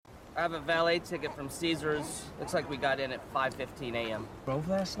I have a valet ticket from Caesars. Looks like we got in at 5:15 a.m. Drove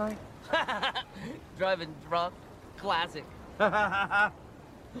last night? Driving drunk. Classic.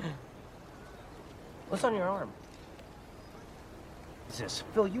 What's on your arm? Jesus,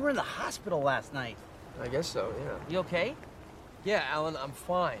 Phil, you were in the hospital last night. I guess so, yeah. You okay? Yeah, Alan, I'm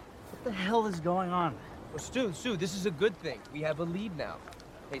fine. What the hell is going on? Well, Stu, this is a good thing. We have a lead now.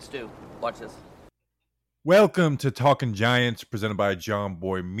 Hey, Stu, watch this. Welcome to Talking Giants, presented by John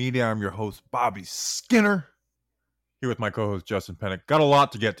Boy Media. I'm your host, Bobby Skinner, here with my co-host, Justin Pennick. Got a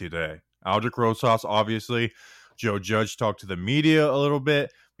lot to get to today. Aldrick Rosas, obviously. Joe Judge talked to the media a little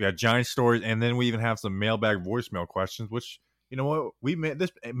bit. We got Giants stories, and then we even have some mailbag voicemail questions, which, you know what, this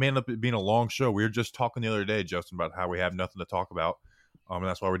may end up being a long show. We were just talking the other day, Justin, about how we have nothing to talk about. And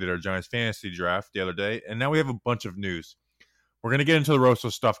that's why we did our Giants fantasy draft the other day. And now we have a bunch of news. We're going to get into the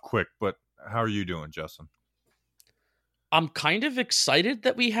Rosas stuff quick, but how are you doing, Justin? I'm kind of excited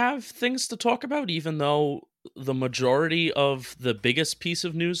that we have things to talk about, even though the majority of the biggest piece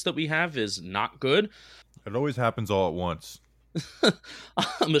of news that we have is not good. It always happens all at once.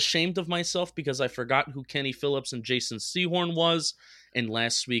 I'm ashamed of myself because I forgot who Kenny Phillips and Jason Sehorn was in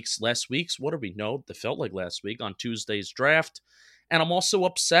last week's, what do we know? That felt like last week on Tuesday's draft. And I'm also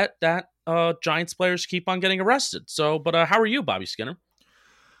upset that Giants players keep on getting arrested. But how are you, Bobby Skinner?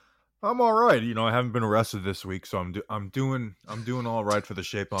 I'm all right. You know, I haven't been arrested this week, so I'm doing all right for the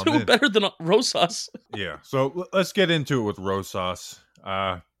shape I'm doing in. Better than Rosas. Yeah. So let's get into it with Rosas.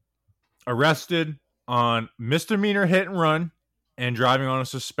 Arrested on misdemeanor hit and run and driving on a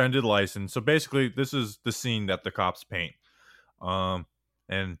suspended license. So basically, this is the scene that the cops paint. And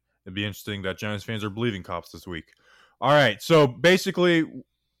it'd be interesting that Giants fans are believing cops this week. All right. So basically,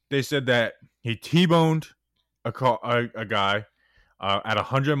 they said that he T-boned a guy at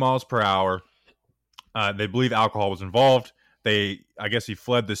 100 miles per hour. They believe alcohol was involved. I guess he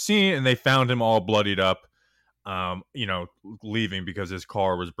fled the scene, and they found him all bloodied up, leaving because his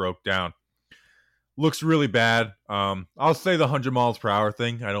car was broke down. Looks really bad. I'll say the 100 miles per hour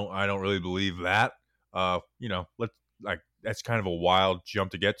thing. I don't really believe that. That's kind of a wild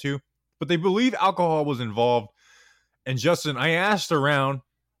jump to get to. But they believe alcohol was involved. And Justin, I asked around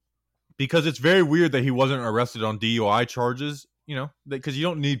because it's very weird that he wasn't arrested on DUI charges. You know, because you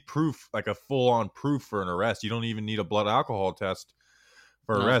don't need proof, like a full-on proof for an arrest. You don't even need a blood alcohol test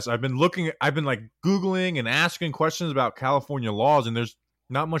for arrest. I've been Googling and asking questions about California laws, and there's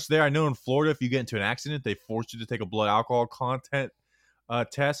not much there. I know in Florida, if you get into an accident, they force you to take a blood alcohol content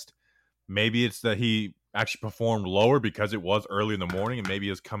test. Maybe it's that he actually performed lower because it was early in the morning, and maybe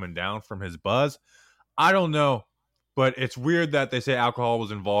he was coming down from his buzz. I don't know, but it's weird that they say alcohol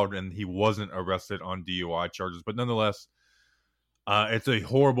was involved and he wasn't arrested on DUI charges. But nonetheless, it's a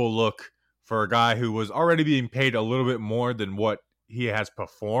horrible look for a guy who was already being paid a little bit more than what he has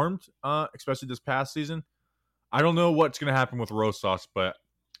performed, especially this past season. I don't know what's going to happen with Rosas, but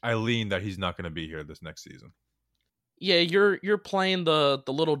I lean that he's not going to be here this next season. Yeah, you're playing the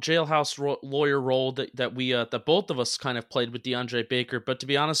little jailhouse lawyer role that both of us kind of played with DeAndre Baker. But to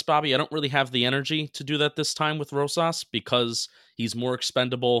be honest, Bobby, I don't really have the energy to do that this time with Rosas because he's more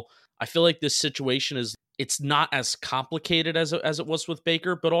expendable. I feel like this situation it's not as complicated as it was with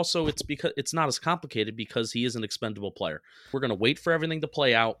Baker, but also it's not as complicated because he is an expendable player. We're going to wait for everything to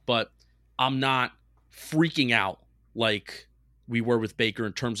play out, but I'm not freaking out like we were with Baker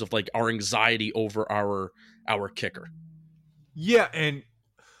in terms of like our anxiety over our kicker. Yeah, and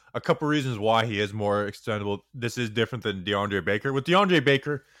a couple reasons why he is more expendable. This is different than DeAndre Baker. With DeAndre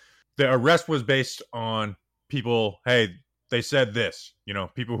Baker, the arrest was based on people, hey, they said this,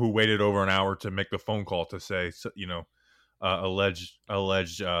 people who waited over an hour to make the phone call to say, alleged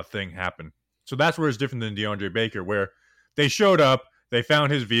thing happened. So that's where it's different than DeAndre Baker, where they showed up, they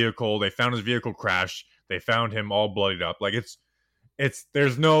found his vehicle crashed, they found him all bloodied up. Like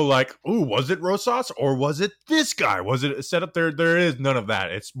there's no like, ooh, was it Rosas or was it this guy? Was it set up there? There is none of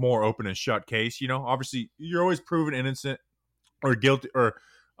that. It's more open and shut case. Obviously you're always proven innocent or guilty or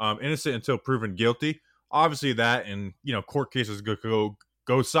innocent until proven guilty. Obviously that and, court cases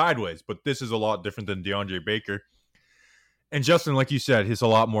go sideways, but this is a lot different than DeAndre Baker. And Justin, like you said, he's a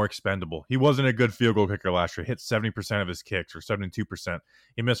lot more expendable. He wasn't a good field goal kicker last year. Hit 70% of his kicks or 72%.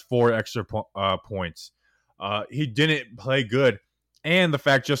 He missed 4 extra points. He didn't play good. And the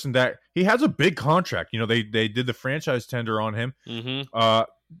fact, Justin, that he has a big contract. They did the franchise tender on him. Mm-hmm.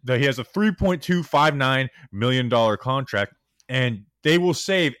 That he has a $3.259 million contract, and they will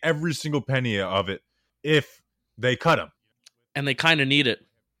save every single penny of it if they cut him. And they kind of need it.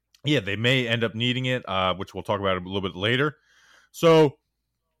 Yeah, they may end up needing it, which we'll talk about a little bit later. So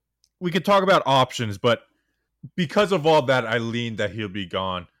we could talk about options, but because of all that, I lean that he'll be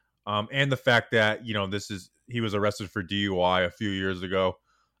gone. and the fact that he was arrested for DUI a few years ago.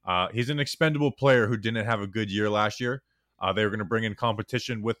 He's an expendable player who didn't have a good year last year. They were going to bring in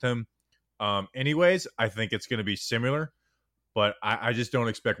competition with him. Anyways, I think it's going to be similar, but I just don't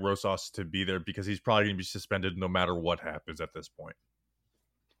expect Rosas to be there because he's probably going to be suspended no matter what happens at this point.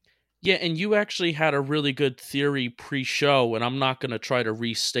 Yeah, and you actually had a really good theory pre-show, and I'm not going to try to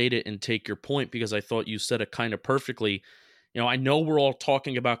restate it and take your point because I thought you said it kind of perfectly. I know we're all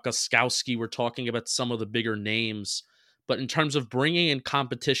talking about Gostkowski, we're talking about some of the bigger names, but in terms of bringing in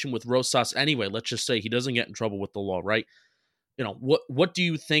competition with Rosas anyway, let's just say he doesn't get in trouble with the law, right? What do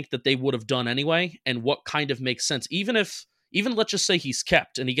you think that they would have done anyway, and what kind of makes sense? Even let's just say he's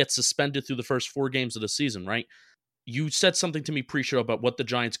kept and he gets suspended through the first 4 games of the season, right? You said something to me pre-show about what the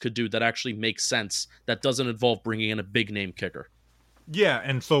Giants could do that actually makes sense, that doesn't involve bringing in a big name kicker. Yeah,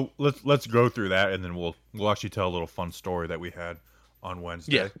 and so let's go through that, and then we'll actually tell a little fun story that we had on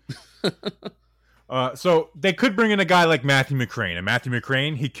Wednesday. Yeah. So they could bring in a guy like Matthew McCrane, and Matthew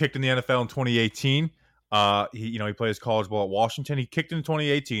McCrane, he kicked in the NFL in 2018. He played his college ball at Washington. He kicked in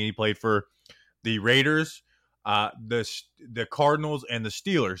 2018. He played for the Raiders, the Cardinals, and the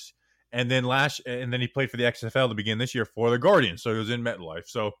Steelers. And then he played for the XFL to begin this year for the Guardians. So he was in MetLife.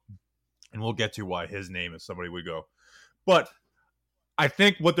 So, and we'll get to why his name is somebody would go. But I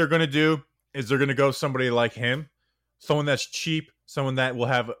think what they're going to do is they're going to go somebody like him, someone that's cheap, someone that will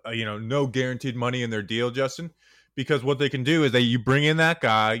have no guaranteed money in their deal, Justin. Because what they can do is you bring in that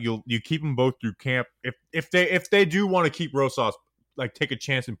guy, you keep them both through camp. If they do want to keep Rosas, like take a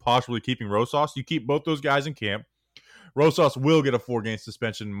chance in possibly keeping Rosas, you keep both those guys in camp. Rosas will get a 4-game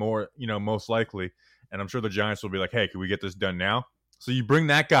suspension most likely. And I'm sure the Giants will be like, hey, can we get this done now? So you bring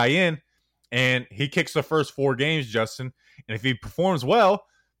that guy in, and he kicks the first 4 games, Justin. And if he performs well,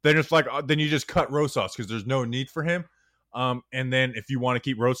 then it's like, then you just cut Rosas because there's no need for him. And then if you want to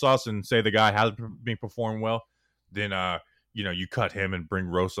keep Rosas and say the guy hasn't been performing well, then, you cut him and bring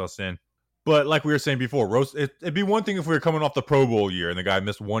Rosas in. But like we were saying before, it'd be one thing if we were coming off the Pro Bowl year and the guy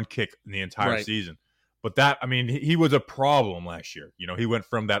missed 1 kick in the entire season. But he was a problem last year. He went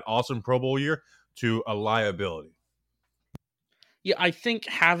from that awesome Pro Bowl year to a liability. Yeah, I think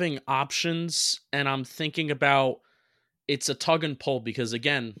having options, and I'm thinking about, it's a tug and pull because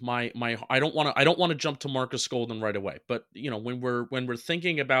again, I don't want to jump to Marcus Golden right away. But when we're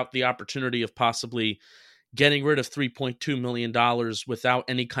thinking about the opportunity of possibly getting rid of $3.2 million without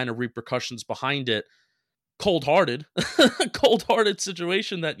any kind of repercussions behind it, cold-hearted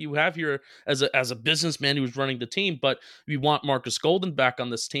situation that you have here as a businessman who's running the team, but we want Marcus Golden back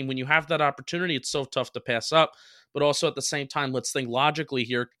on this team. When you have that opportunity, it's so tough to pass up. But also at the same time, let's think logically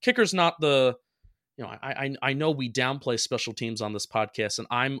here. Kicker's not the, I know we downplay special teams on this podcast, and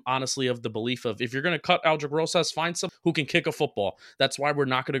I'm honestly of the belief of if you're going to cut Aldrick Rosas, find someone who can kick a football. That's why we're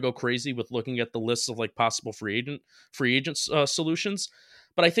not going to go crazy with looking at the list of like possible free agent solutions.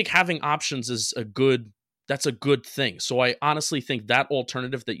 But I think having options is that's a good thing. So I honestly think that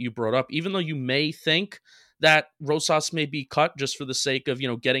alternative that you brought up, even though you may think that Rosas may be cut just for the sake of,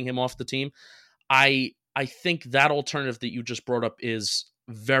 getting him off the team, I think that alternative that you just brought up is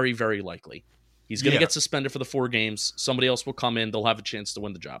very, very likely. He's going to get suspended for the 4 games. Somebody else will come in. They'll have a chance to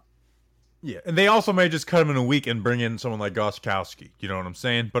win the job. Yeah, and they also may just cut him in a week and bring in someone like Gostkowski. You know what I'm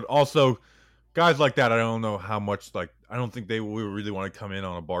saying? But also, guys like that, I don't know how much, I don't think they will really want to come in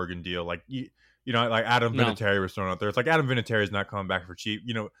on a bargain deal. Like Adam Vinatieri was thrown out there. It's like Adam Vinatieri is not coming back for cheap.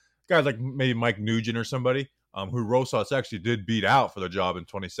 Guys like maybe Mike Nugent or somebody who Rosas actually did beat out for the job in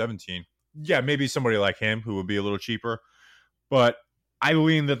 2017. Yeah, maybe somebody like him who would be a little cheaper. But I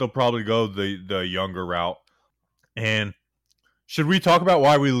lean that they'll probably go the younger route. And should we talk about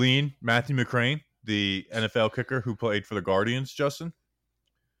why we lean Matthew McCrane, the NFL kicker who played for the Guardians, Justin?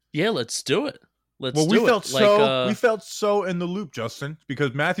 Yeah, let's do it. We felt so in the loop, Justin,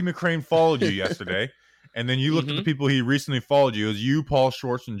 because Matthew McCrane followed you yesterday, and then you looked at the people he recently followed you. It was you, Paul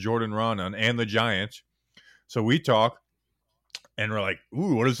Schwartz, and Jordan Ronan, and the Giants. So we talk, and we're like,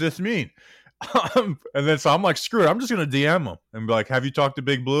 ooh, what does this mean? And then so I'm like, screw it, I'm just going to DM him and be like, have you talked to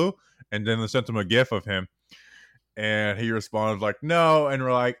Big Blue? And then I sent him a GIF of him. And he responded like, no. And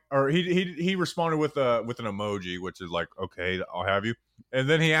we're like, or he responded with an emoji, which is like, okay, I'll have you. And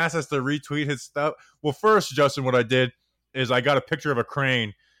then he asked us to retweet his stuff. Well, first, Justin, what I did is I got a picture of a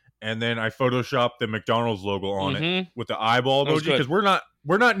crane, and then I photoshopped the McDonald's logo on it with the eyeball emoji, because we're not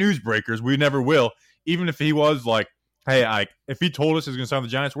newsbreakers. We never will. Even if he was like, hey, if he told us he's going to sign the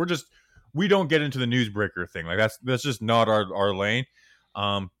Giants, we don't get into the newsbreaker thing. Like that's just not our lane.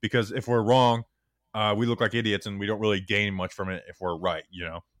 Because if we're wrong, we look like idiots, and we don't really gain much from it if we're right,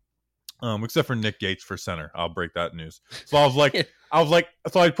 except for Nick Gates for center. I'll break that news. So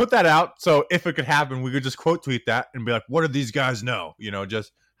so I put that out. So if it could happen, we could just quote tweet that and be like, what do these guys know?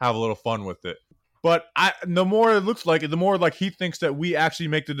 Just have a little fun with it. But the more it looks like it, the more like he thinks that we actually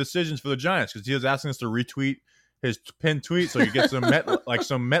make the decisions for the Giants, because he was asking us to retweet his pinned tweet so you get some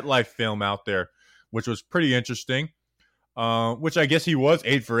some MetLife film out there, which was pretty interesting. Which I guess he was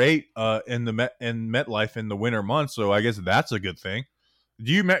 8 for 8 in MetLife in the winter months, so I guess that's a good thing.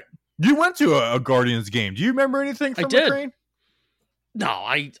 You went to a Guardians game. Do you remember anything from McCrane? No,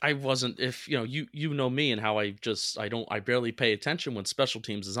 I wasn't. If you know me and how I barely pay attention when special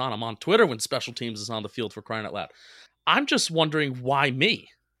teams is on. I'm on Twitter when special teams is on the field, for crying out loud. I'm just wondering why me.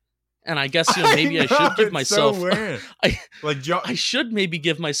 And I guess maybe I should give myself so I should maybe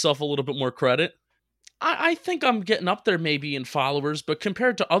give myself a little bit more credit. I think I'm getting up there maybe in followers, but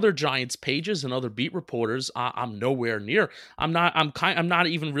compared to other Giants pages and other beat reporters, I'm nowhere near. I'm not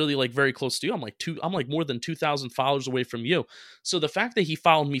even really like very close to you. I'm like more than 2,000 followers away from you. So the fact that he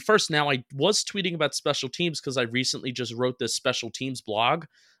followed me first, now I was tweeting about special teams because I recently just wrote this special teams blog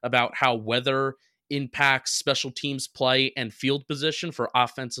about how weather impacts special teams play and field position for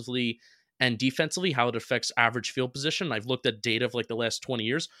offensively and defensively, how it affects average field position. I've looked at data of like the last 20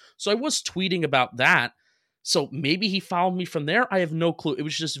 years. So I was tweeting about that. So maybe he followed me from there. I have no clue. It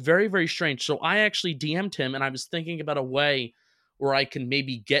was just very, very strange. So I actually DM'd him, and I was thinking about a way where I can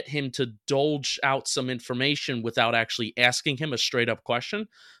maybe get him to dolge out some information without actually asking him a straight up question.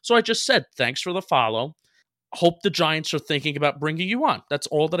 So I just said, thanks for the follow. Hope the Giants are thinking about bringing you on. That's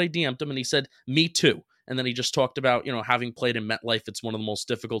all that I DM'd him. And he said, me too. And then he just talked about, having played in MetLife, it's one of the most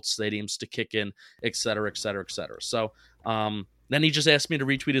difficult stadiums to kick in, et cetera, et cetera, et cetera. So then he just asked me to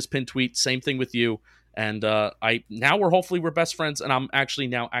retweet his pin tweet. Same thing with you. And we're best friends. And I'm actually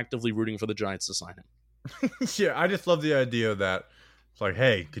now actively rooting for the Giants to sign him. Yeah, I just love the idea of that. It's like,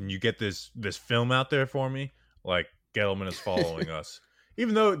 hey, can you get this film out there for me? Like, Gettleman is following us.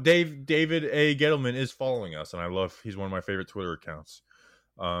 Even though David A. Gettleman is following us, and he's one of my favorite Twitter accounts.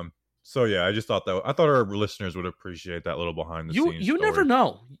 So yeah, I thought our listeners would appreciate that little behind the scenes. You never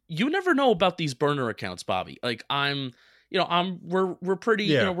know. You never know about these burner accounts, Bobby. Like we're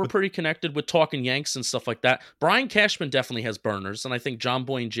pretty connected with Talking Yanks and stuff like that. Brian Cashman definitely has burners, and I think John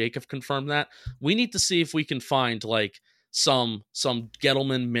Boy and Jake have confirmed that. We need to see if we can find like some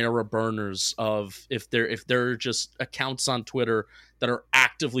Gettleman Mara burners of if they're just accounts on Twitter that are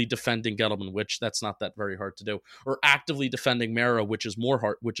actively defending Gettleman, which that's not that very hard to do, or actively defending Mara, which is more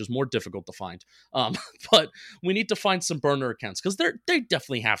difficult to find. But we need to find some burner accounts because they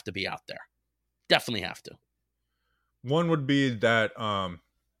definitely have to be out there. Definitely have to. One would be that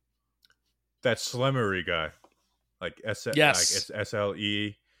Slemery guy, like it's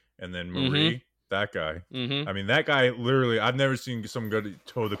SLE and then Marie. Mm-hmm. That guy. Mm-hmm. I mean, that guy literally, I've never seen some good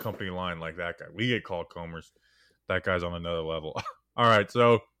toe the company line like that guy. We get called Comers. That guy's on another level. All right.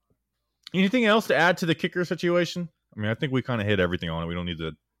 So anything else to add to the kicker situation? I mean, I think we kind of hit everything on it. We don't need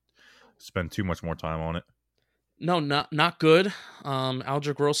to spend too much more time on it. No, not good.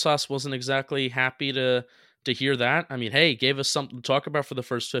 Aldrick Rosas wasn't exactly happy to hear that. I mean, hey, gave us something to talk about for the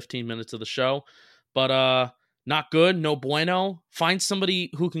first 15 minutes of the show, but not good, no bueno. Find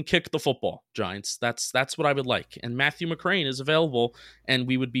somebody who can kick the football, Giants. That's what I would like. And Matthew McCrane is available, and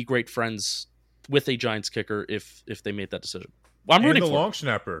we would be great friends with a Giants kicker if they made that decision. Well, I'm rooting for long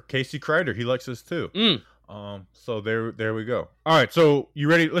snapper, Casey Kreider. He likes us too. So there we go. All right, so you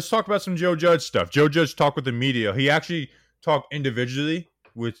ready? Let's talk about some Joe Judge stuff. Joe Judge talked with the media. He actually talked individually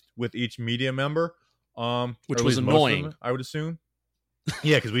with each media member, which was annoying, them, I would assume.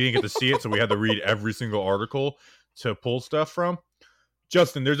 Yeah, because we didn't get to see it, so we had to read every single article to pull stuff from.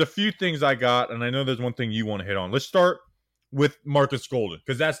 Justin, there's a few things I got, and I know there's one thing you want to hit on. Let's start with Marcus Golden,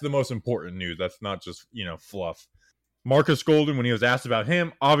 because that's the most important news. That's not just, fluff. Marcus Golden, when he was asked about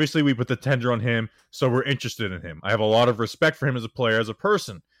him, obviously we put the tender on him, so we're interested in him. I have a lot of respect for him as a player, as a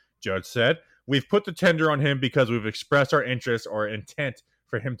person, Judge said. We've put the tender on him because we've expressed our interest or intent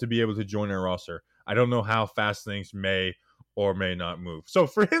for him to be able to join our roster. I don't know how fast things may or may not move. So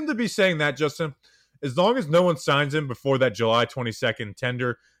for him to be saying that, Justin, as long as no one signs him before that July 22nd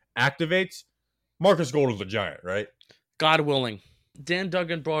tender activates, Marcus Golden's a Giant, right? God willing. Dan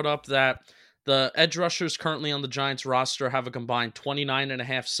Duggan brought up that the edge rushers currently on the Giants roster have a combined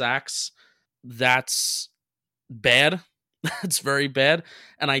 29.5 sacks. That's bad. That's very bad.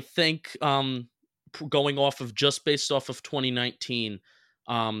 And I think going off of just based off of 2019,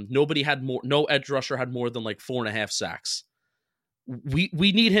 no edge rusher had more than like 4.5 sacks. We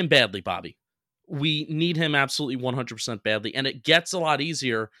need him badly, Bobby. We need him absolutely 100% badly. And it gets a lot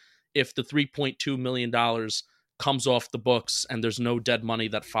easier if the $3.2 million comes off the books and there's no dead money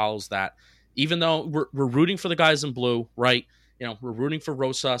that follows that. Even though we're rooting for the guys in blue, right? We're rooting for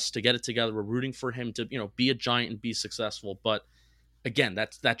Rosas to get it together. We're rooting for him to, be a Giant and be successful. But again,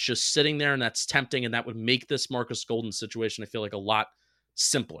 that's just sitting there, and that's tempting, and that would make this Marcus Golden situation, I feel like, a lot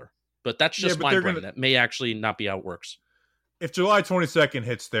simpler. But that's just my brain. That may actually not be how it works. If July 22nd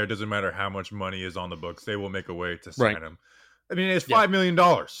hits there, it doesn't matter how much money is on the books. They will make a way to sign him. I mean, it's $5 million,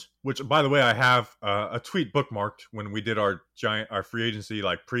 which, by the way, I have a tweet bookmarked when we did our free agency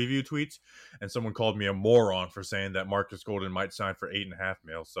preview tweets, and someone called me a moron for saying that Marcus Golden might sign for $8.5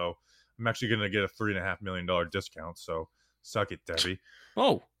 million. So I'm actually going to get a $3.5 million discount. So suck it, Debbie.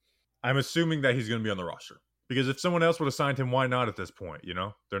 Oh, I'm assuming that he's going to be on the roster, because if someone else would have signed him, why not at this point?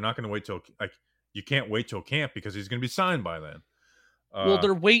 They're not going to wait till you can't wait till camp because he's going to be signed by then. Well,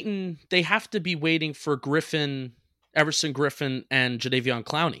 they're waiting. They have to be waiting for Everson Griffin, and Jadeveon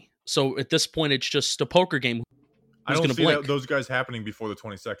Clowney. So at this point, it's just a poker game. I don't see those guys happening before the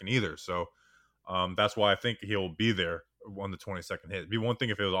 22nd either. So that's why I think he'll be there on the 22nd hit. It'd be one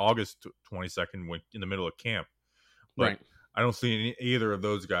thing if it was August 22nd when in the middle of camp. But right. I don't see either of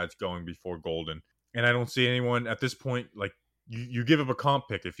those guys going before Golden. And I don't see anyone at this point, you give up a comp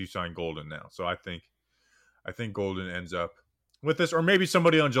pick if you sign Golden now. So I think Golden ends up with this, or maybe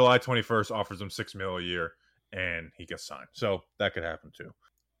somebody on July 21st offers him $6 million a year and he gets signed. So that could happen too.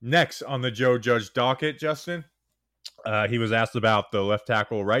 Next on the Joe Judge docket, Justin, he was asked about the left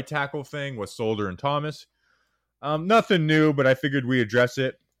tackle, right tackle thing with Solder and Thomas. Nothing new, but I figured we address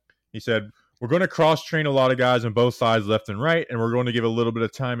it. He said, we're going to cross-train a lot of guys on both sides, left and right, and we're going to give a little bit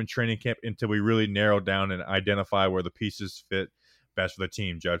of time in training camp until we really narrow down and identify where the pieces fit best for the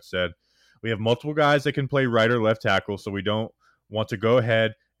team, Judge said. We have multiple guys that can play right or left tackle, so we don't want to go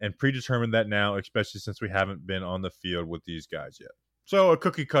ahead and predetermine that now, especially since we haven't been on the field with these guys yet. So a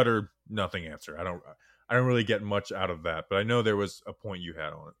cookie cutter, nothing answer. I don't really get much out of that, but I know there was a point you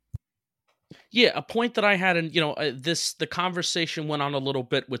had on it. Yeah, a point that I had, and the conversation went on a little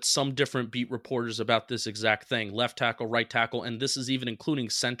bit with some different beat reporters about this exact thing: left tackle, right tackle, and this is even including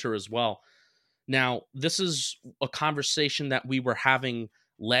center as well. Now, this is a conversation that we were having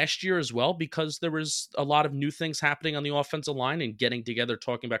last year as well, because there was a lot of new things happening on the offensive line and getting together,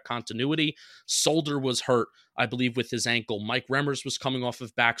 talking about continuity. Solder was hurt, I believe, with his ankle. Mike Remmers was coming off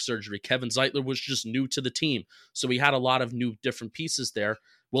of back surgery. Kevin Zeitler was just new to the team. So we had a lot of new different pieces there.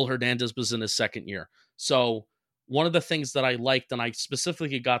 Will Hernandez was in his second year. So one of the things that I liked, and I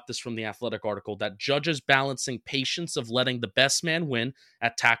specifically got this from the Athletic article, that Judge is balancing patience of letting the best man win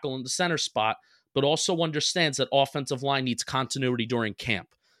at tackle in the center spot, but also understands that offensive line needs continuity during camp.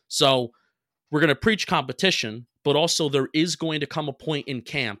 So we're going to preach competition, but also there is going to come a point in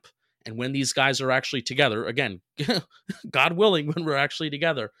camp, and when these guys are actually together, again, God willing, when we're actually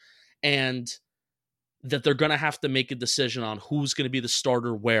together, and that they're going to have to make a decision on who's going to be the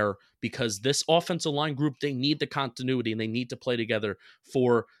starter where, because this offensive line group, they need the continuity and they need to play together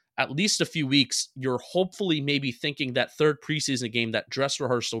for at least a few weeks. You're hopefully maybe thinking that third preseason game, that dress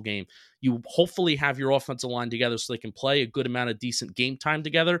rehearsal game, you hopefully have your offensive line together so they can play a good amount of decent game time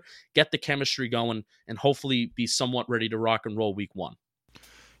together, get the chemistry going, and hopefully be somewhat ready to rock and roll week one.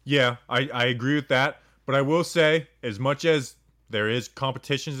 Yeah, I agree with that. But I will say, as much as there is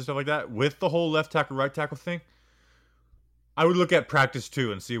competitions and stuff like that, with the whole left tackle, right tackle thing, I would look at practice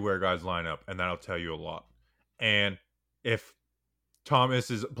too and see where guys line up, and that'll tell you a lot. And if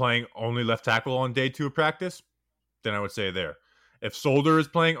Thomas is playing only left tackle on day 2 of practice, then I would say there. If Solder is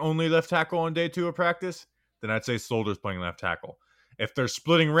playing only left tackle on day 2 of practice, then I'd say Solder's playing left tackle. If they're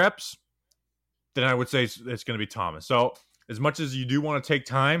splitting reps, then I would say it's going to be Thomas. So as much as you do want to take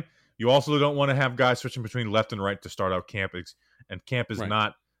time, you also don't want to have guys switching between left and right to start out camp. And camp is right.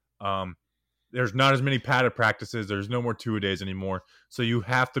 Not there's not as many padded practices. There's no more 2-a-days anymore. So you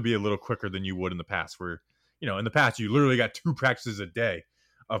have to be a little quicker than you would in the past, where, in the past, you literally got 2 practices a day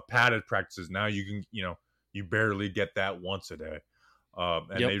of padded practices. Now you can, you barely get that once a day.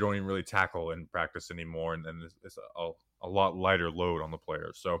 They don't even really tackle in practice anymore. And then it's a lot lighter load on the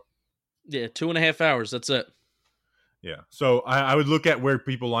players. So yeah, 2.5 hours. That's it. Yeah. So I would look at where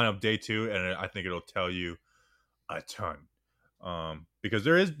people line up day 2, and I think it'll tell you a ton. Because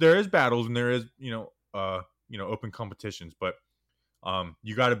there is battles and there is, open competitions, but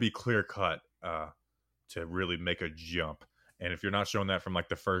you got to be clear cut to really make a jump. And if you're not showing that from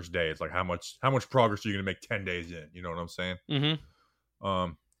the first day, it's like how much progress are you going to make 10 days in? You know what I'm saying?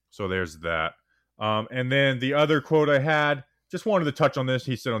 Mm-hmm. So there's that. And then the other quote I had, just wanted to touch on this.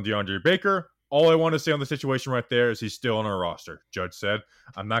 He said on DeAndre Baker, all I want to say on the situation right there is he's still on our roster. Judge said,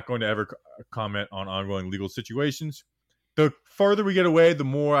 I'm not going to ever comment on ongoing legal situations. the farther we get away, the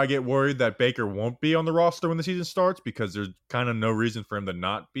more I get worried that Baker won't be on the roster when the season starts, because there's kind of no reason for him to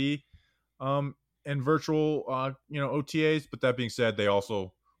not be in virtual OTAs. But that being said, they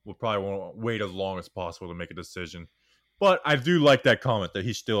also will probably want to wait as long as possible to make a decision. But I do like that comment that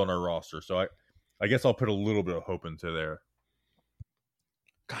he's still on our roster, so I guess I'll put a little bit of hope into there.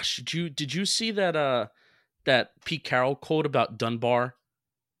 Gosh, did you see that Pete Carroll quote about Dunbar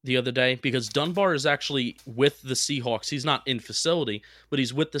the other day? Because Dunbar is actually with the Seahawks. He's not in facility, but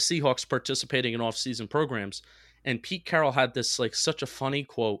he's with the Seahawks participating in off-season programs. And Pete Carroll had this like such a funny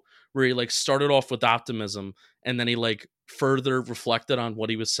quote where he like started off with optimism, and then he like further reflected on what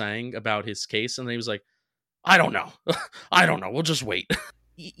he was saying about his case, and then he was like, I don't know. I don't know. We'll just wait.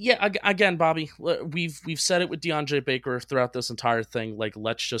 Yeah, again, Bobby, we've said it with DeAndre Baker throughout this entire thing. Like,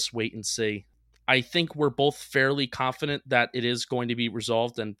 let's just wait and see. I think we're both fairly confident that it is going to be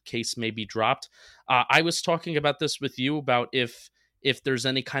resolved and case may be dropped. I was talking about this with you about if there's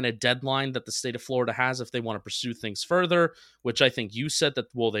any kind of deadline that the state of Florida has if they want to pursue things further, which I think you said that,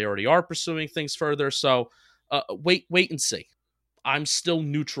 well, they already are pursuing things further. So wait and see. I'm still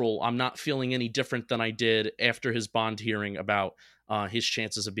neutral. I'm not feeling any different than I did after his bond hearing about his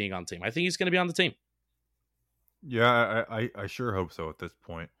chances of being on the team. I think he's going to be on the team. Yeah, I sure hope so at this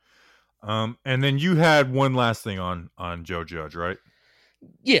point. And then you had one last thing on Joe Judge, right?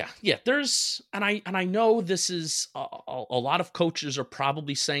 Yeah. There's, and I know this is a lot of coaches are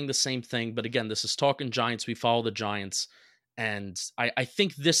probably saying the same thing, but again, this is Talking Giants. We follow the Giants, and I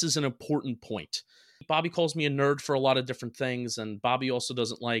think this is an important point. Bobby calls me a nerd for a lot of different things, and Bobby also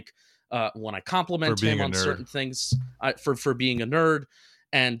doesn't like when I compliment him on certain things for being a nerd.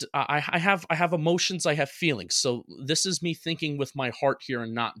 And I have emotions, I have feelings. So this is me thinking with my heart here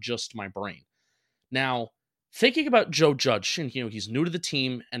and not just my brain. Now, thinking about Joe Judge, and he's new to the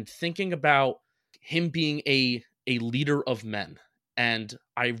team, and thinking about him being a leader of men. And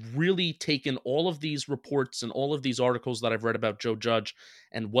I've really taken all of these reports and all of these articles that I've read about Joe Judge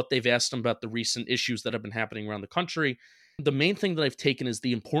and what they've asked him about the recent issues that have been happening around the country. The main thing that I've taken is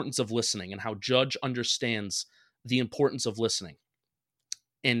the importance of listening and how Judge understands the importance of listening.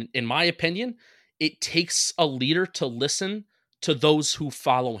 And in my opinion, it takes a leader to listen to those who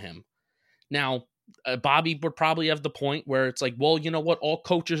follow him. Now, Bobby would probably have the point where it's like, well, you know what? All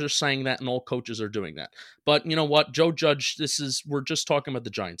coaches are saying that and all coaches are doing that. But you know what? Joe Judge, we're just talking about the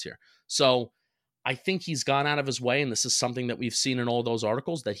Giants here. So I think he's gone out of his way, and this is something that we've seen in all those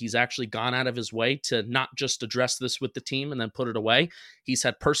articles, that he's actually gone out of his way to not just address this with the team and then put it away. He's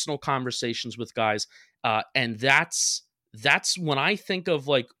had personal conversations with guys, and that's when I think of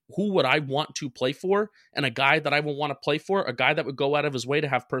like, who would I want to play for, and a guy that I would want to play for, a guy that would go out of his way to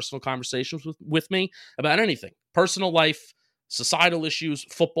have personal conversations with me about anything, personal life, societal issues,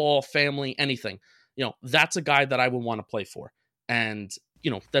 football, family, anything. That's a guy that I would want to play for. And,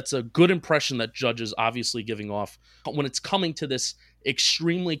 that's a good impression that Judge is obviously giving off when it's coming to this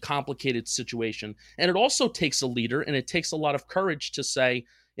extremely complicated situation. And it also takes a leader, and it takes a lot of courage to say,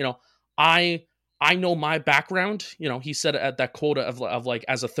 I know my background. He said at that quota of like,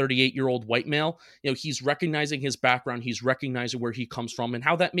 as a 38-year-old white male, he's recognizing his background. He's recognizing where he comes from and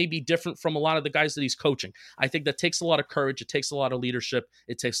how that may be different from a lot of the guys that he's coaching. I think that takes a lot of courage. It takes a lot of leadership.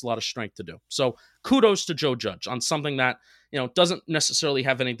 It takes a lot of strength to do. So kudos to Joe Judge on something that, doesn't necessarily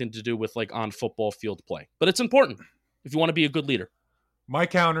have anything to do with like on football field play, but it's important if you want to be a good leader. My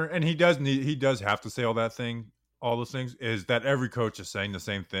counter, and he does have to say all those things, is that every coach is saying the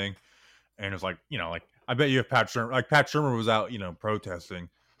same thing. And it's like, I bet you if Pat Shermer was out, protesting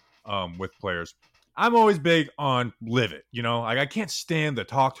with players. I'm always big on live it, I can't stand the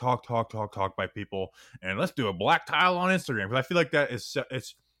talk by people. And let's do a black tile on Instagram, because I feel like that is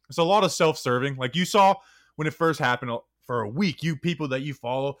it's a lot of self-serving. Like you saw when it first happened for a week, you people that you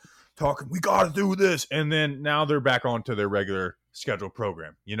follow talking, we got to do this. And then now they're back onto their regular scheduled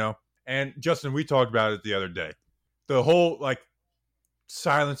program, And Justin, we talked about it the other day. The whole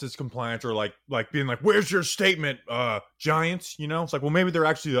silence is compliance, or like being like, where's your statement, Giants? It's like, well, maybe they're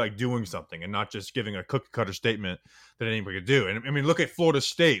actually like doing something and not just giving a cookie cutter statement that anybody could do. And I mean, look at Florida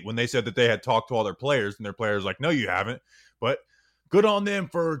State when they said that they had talked to all their players, and their players like, no, you haven't, but good on them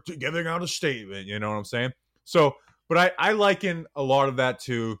for giving out a statement. You know what I'm saying? So, but I liken a lot of that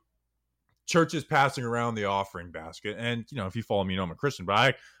to churches passing around the offering basket. And, if you follow me, I'm a Christian,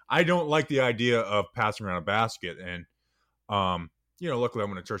 but I don't like the idea of passing around a basket. And, luckily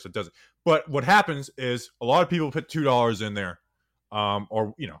I'm in a church that doesn't. But what happens is a lot of people put $2 in there.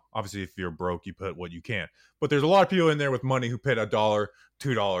 Or, obviously if you're broke, you put what you can. But there's a lot of people in there with money who put $1,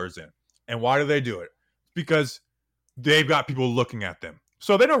 $2 in. And why do they do it? Because they've got people looking at them.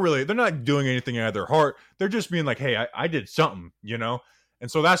 So they're not doing anything out of their heart. They're just being like, hey, I did something, you know? And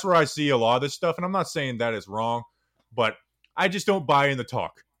so that's where I see a lot of this stuff. And I'm not saying that is wrong, but I just don't buy in the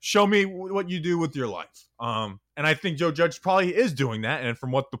talk. Show me what you do with your life. And I think Joe Judge probably is doing that. And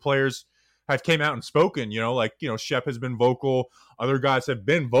from what the players have came out and spoken, you know, like, you know, Shep has been vocal. Other guys have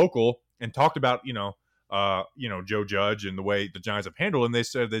been vocal and talked about, Joe Judge and the way the Giants have handled it. And they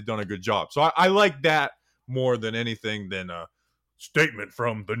said they've done a good job. So I like that more than anything than statement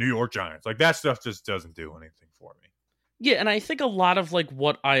from the New York Giants. Like, that stuff just doesn't do anything for me. Yeah, and I think a lot of like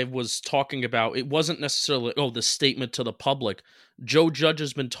what I was talking about, it wasn't necessarily the statement to the public. Joe Judge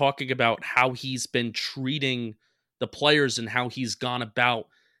has been talking about how he's been treating the players and how he's gone about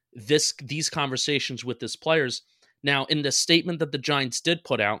these conversations with his players. Now, in the statement that the Giants did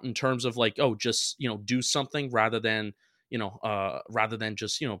put out in terms of like, just, do something rather than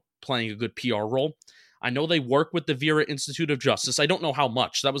just, playing a good PR role. I know they work with the Vera Institute of Justice. I don't know how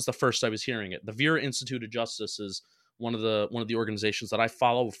much. That was the first I was hearing it. The Vera Institute of Justice is one of the organizations that I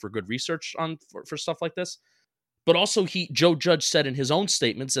follow for good research on for stuff like this. But also Joe Judge said in his own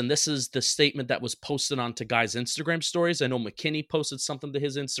statements, and this is the statement that was posted onto guys' Instagram stories. I know McKinney posted something to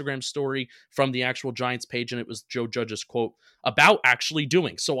his Instagram story from the actual Giants page, and it was Joe Judge's quote about actually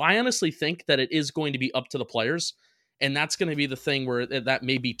doing. So I honestly think that it is going to be up to the players. And that's going to be the thing where that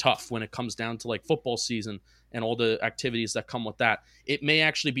may be tough when it comes down to like football season and all the activities that come with that. It may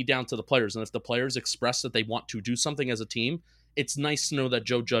actually be down to the players. And if the players express that they want to do something as a team, it's nice to know that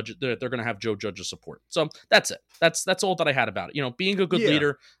Joe Judge, they're going to have Joe Judge's support. So that's it. That's all that I had about it. Being a good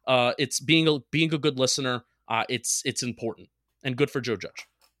leader, it's being a good listener. It's important and good for Joe Judge.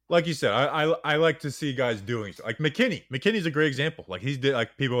 Like you said, I like to see guys doing like McKinney. McKinney's a great example. Like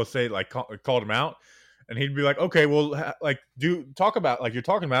people will say like called him out. And he'd be like, okay, well, talk about like you're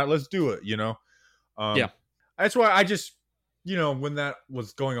talking about it. Let's do it, Yeah. That's why I just, when that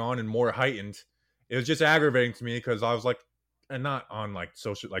was going on and more heightened, it was just aggravating to me because I was like, and not on like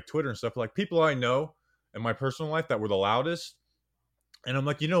social, like Twitter and stuff, like people I know in my personal life that were the loudest. And I'm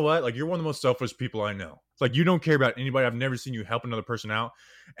like, you know what? Like, you're one of the most selfish people I know. It's like, you don't care about anybody. I've never seen you help another person out.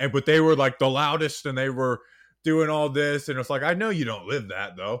 But they were like the loudest and they were doing all this. And it's like, I know you don't live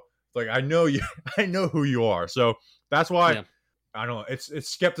that though. Like, I know who you are. So that's why I don't know. It's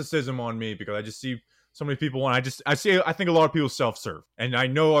skepticism on me because I just see so many people I think a lot of people self-serve. And I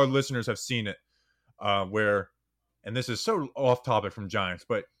know our listeners have seen it where, and this is so off topic from Giants,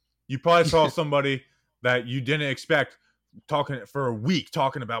 but you probably saw somebody that you didn't expect talking for a week,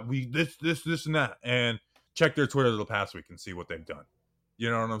 talking about this and that, and check their Twitter the past week and see what they've done.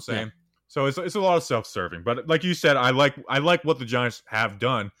 You know what I'm saying? Yeah. So it's a lot of self-serving. But like you said, I like what the Giants have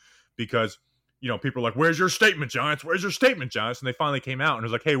done. Because, people are like, where's your statement, Giants? Where's your statement, Giants? And they finally came out and it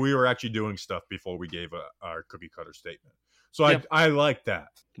was like, hey, we were actually doing stuff before we gave our cookie cutter statement. So I like that.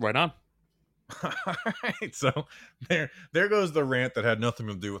 Right on. All right. So there goes the rant that had nothing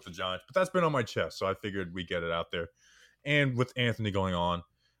to do with the Giants. But that's been on my chest. So I figured we'd get it out there. And with Anthony going on,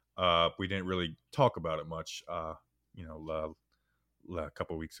 we didn't really talk about it much, a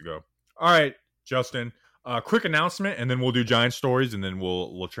couple of weeks ago. All right, Justin. Quick announcement, and then we'll do Giant stories, and then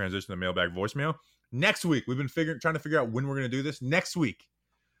we'll transition to mailbag voicemail. Next week, we've been trying to figure out when we're going to do this. Next week,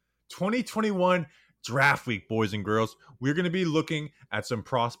 2021 draft week, boys and girls. We're going to be looking at some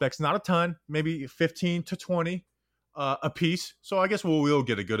prospects, not a ton, maybe 15 to 20 a piece. So I guess we'll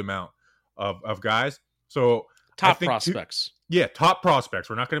get a good amount of guys. So top prospects. Top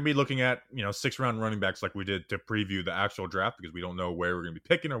prospects. We're not going to be looking at 6-round running backs like we did to preview the actual draft because we don't know where we're going to be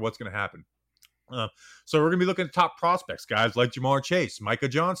picking or what's going to happen. So we're going to be looking at top prospects, guys like Jamar Chase, Micah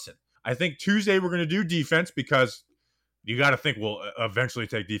Johnson. I think Tuesday we're going to do defense because you got to think we'll eventually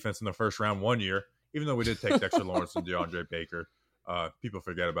take defense in the first round one year, even though we did take Dexter Lawrence and DeAndre Baker. People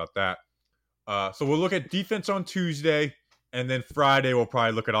forget about that. So we'll look at defense on Tuesday, and then Friday we'll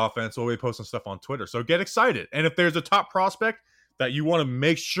probably look at offense. We'll be posting stuff on Twitter. So get excited. And if there's a top prospect that you want to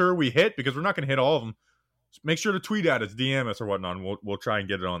make sure we hit, because we're not going to hit all of them, make sure to tweet at us, DM us or whatnot, and we'll try and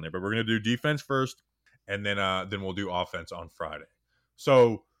get it on there. But we're going to do defense first, and then we'll do offense on Friday.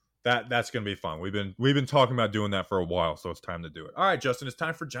 So that's going to be fun. We've been talking about doing that for a while, so it's time to do it. All right, Justin, it's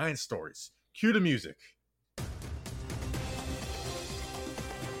time for Giant Stories. Cue the music.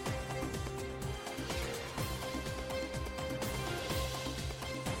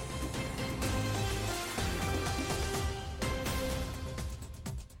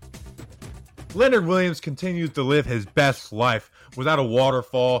 Leonard Williams continues to live his best life without a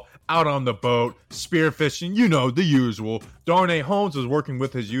waterfall, out on the boat, spearfishing, the usual. Darnay Holmes was working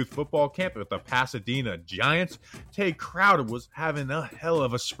with his youth football camp with the Pasadena Giants. Tay Crowder was having a hell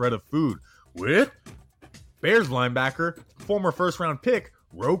of a spread of food with Bears linebacker, former first-round pick,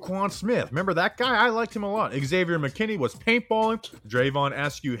 Roquan Smith. Remember that guy? I liked him a lot. Xavier McKinney was paintballing. Drayvon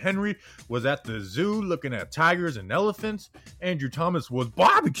Askew-Henry was at the zoo looking at tigers and elephants. Andrew Thomas was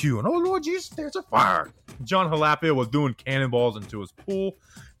barbecuing. Oh, Lord Jesus, there's a fire. John Halapia was doing cannonballs into his pool.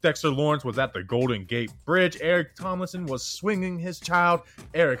 Dexter Lawrence was at the Golden Gate Bridge. Eric Tomlinson was swinging his child.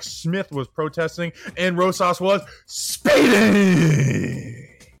 Eric Smith was protesting. And Rosas was speeding.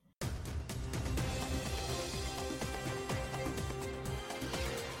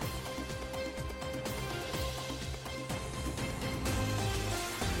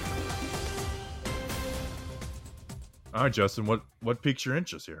 All right, Justin, what piques your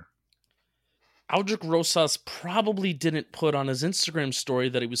interest here? Aldrick Rosas probably didn't put on his Instagram story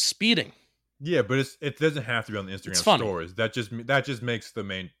that he was speeding. Yeah, but it doesn't have to be on the Instagram stories. That just makes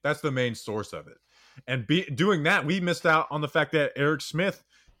that's the main source of it. And doing that, we missed out on the fact that Eric Smith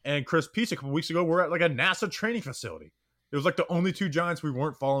and Chris Peace a couple weeks ago were at like a NASA training facility. It was like the only two Giants we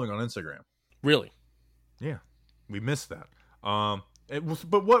weren't following on Instagram. Really? Yeah, we missed that.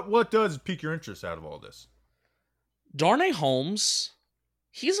 But what does pique your interest out of all this? Darnay Holmes,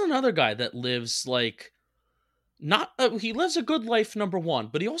 he's another guy that lives like he lives a good life, number one,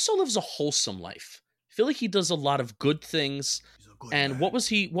 but he also lives a wholesome life. I feel like he does a lot of good things. And man, what was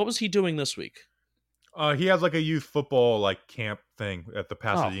he doing this week? He has like a youth football like camp thing at the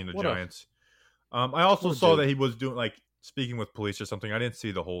Pasadena Giants. I also saw that he was doing like speaking with police or something. I didn't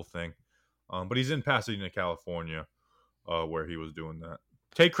see the whole thing. But he's in Pasadena, California, where he was doing that.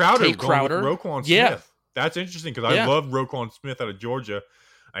 Tay Crowder, Roquan Smith. That's interesting because I love Roquan Smith out of Georgia.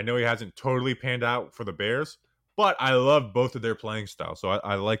 I know he hasn't totally panned out for the Bears, but I love both of their playing styles. So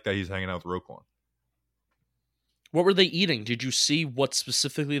I like that he's hanging out with Roquan. What were they eating? Did you see what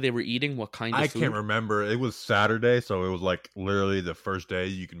specifically they were eating? What kind of food? I can't remember. It was Saturday, so it was like literally the first day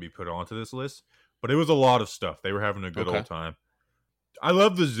you can be put onto this list. But it was a lot of stuff. They were having a good old time. I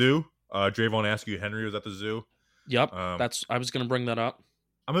love the zoo. Drayvon Askew-Henry was at the zoo. Yep, I was going to bring that up.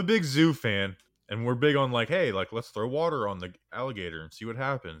 I'm a big zoo fan. And we're big on like, hey, like let's throw water on the alligator and see what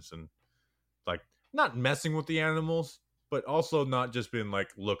happens, and like not messing with the animals, but also not just being like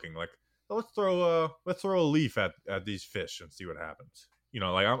looking like let's throw a leaf at these fish and see what happens. You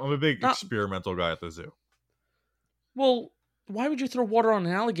know, like I'm a big experimental guy at the zoo. Well, why would you throw water on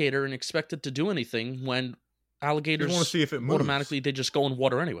an alligator and expect it to do anything when alligators want to see if it moves? Automatically they just go in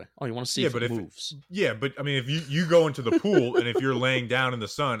water anyway? Oh, you want to see if it moves. But I mean, if you go into the pool and if you're laying down in the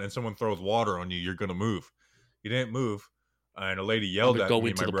sun and someone throws water on you, you're going to move. You didn't move. And a lady yelled at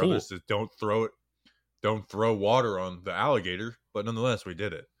me, my brother says, don't throw water on the alligator. But nonetheless, we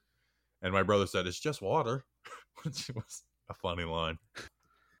did it. And my brother said, it's just water, which was a funny line.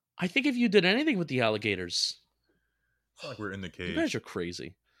 I think if you did anything with the alligators, it's like we're in the cage. You guys are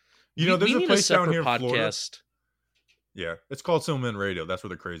crazy. You know, there's a place down here in Florida. Yeah, it's called Simpleman Radio. That's where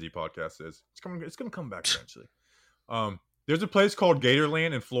the crazy podcast is. It's gonna come back eventually. There's a place called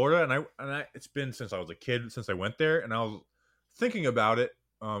Gatorland in Florida, and I it's been since I was a kid since I went there, and I was thinking about it,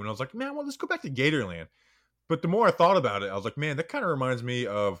 and I was like, man, well, let's go back to Gatorland. But the more I thought about it, I was like, man, that kind of reminds me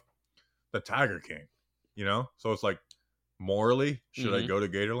of the Tiger King, you know? So it's like, morally, should I go to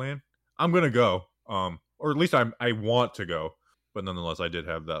Gatorland? I'm gonna go, or at least I want to go, but nonetheless, I did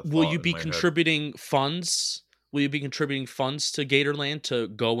have that. Will you be contributing funds? Will you be contributing funds to Gatorland to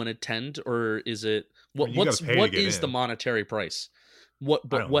go and attend, or is it what is the monetary price?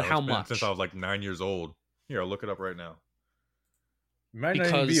 How much? Since I was like 9 years old. Here, I'll look it up right now.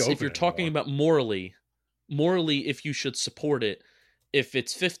 Because if you're talking about morally, if you should support it, if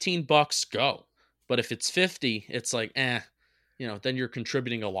it's $15, go. But if it's $50, it's like, then you're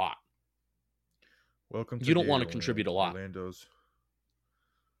contributing a lot. Welcome to You don't want to contribute a lot. Orlando's.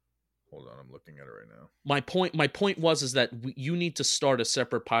 Hold on, I'm looking at it right now. My point was that you need to start a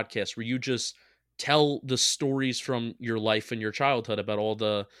separate podcast where you just tell the stories from your life and your childhood about all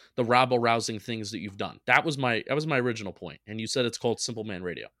the rabble-rousing things that you've done. That was my original point. And you said it's called Simple Man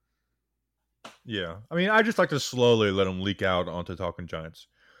Radio. Yeah. I mean, I just like to slowly let them leak out onto Talking Giants.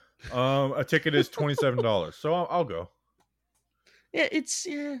 A ticket is $27, so I'll go. Yeah, it's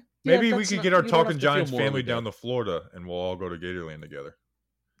yeah. Maybe we could get our Talking Giants family down to Florida, and we'll all go to Gatorland together.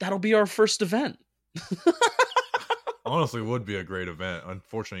 That'll be our first event. Honestly, would be a great event.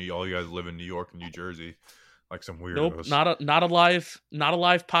 Unfortunately, all you guys live in New York and New Jersey, like some weirdos. Nope, not a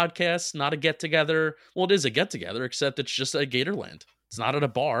live podcast, not a get together. Well, it is a get together, except it's just at Gatorland. It's not at a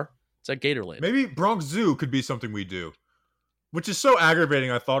bar. It's at Gatorland. Maybe Bronx Zoo could be something we do, which is so aggravating.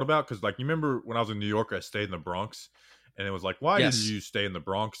 I thought about because, like, you remember when I was in New York, I stayed in the Bronx, and it was like, why did you stay in the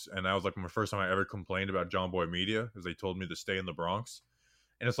Bronx? And that was like my first time I ever complained about John Boy Media because they told me to stay in the Bronx.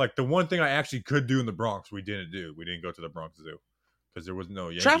 And it's like the one thing I actually could do in the Bronx, we didn't do. We didn't go to the Bronx Zoo because there was no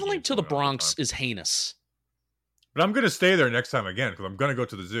Yankee Traveling games to the going on at Bronx time. is heinous. But I'm going to stay there next time again because I'm going to go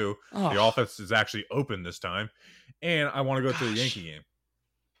to the zoo. Oh. The office is actually open this time. And I want to go to the Yankee game.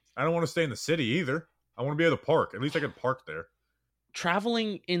 I don't want to stay in the city either. I want to be able to park. At least I can park there.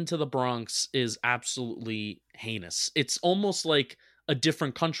 Traveling into the Bronx is absolutely heinous. It's almost like a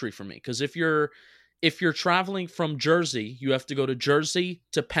different country for me, because if you're traveling from Jersey, you have to go to Jersey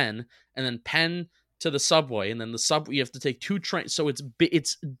to Penn, and then Penn to the subway, and then the subway you have to take 2 trains. So it's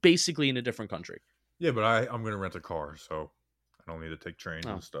basically in a different country. Yeah, but I'm going to rent a car, so I don't need to take trains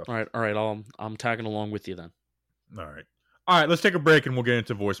and stuff. All right. I'm tagging along with you then. All right. Let's take a break and we'll get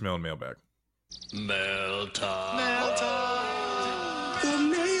into voicemail and mailbag. Mail time. The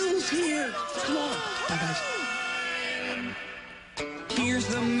mail's here. Come on. Bye, guys. Here's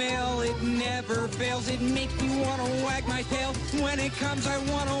the mail. It never fails. It makes me want to wag my tail. When it comes, I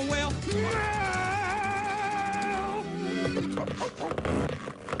want to wail.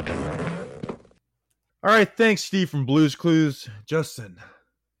 All right. Thanks, Steve from Blues Clues. Justin,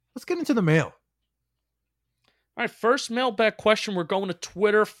 let's get into the mail. All right, first mailbag question. We're going to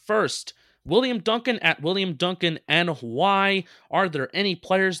Twitter first. William Duncan at William Duncan NY. Are there any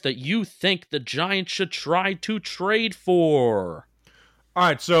players that you think the Giants should try to trade for? All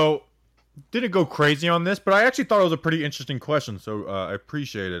right, so didn't go crazy on this, but I actually thought it was a pretty interesting question, so I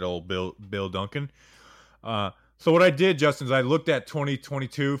appreciate it, old Bill Duncan. So what I did, Justin, is I looked at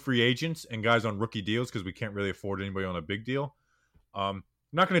 2022 free agents and guys on rookie deals because we can't really afford anybody on a big deal. I'm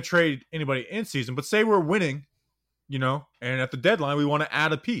not going to trade anybody in season, but say we're winning, and at the deadline, we want to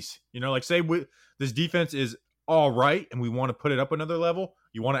add a piece. Like say this defense is all right and we want to put it up another level.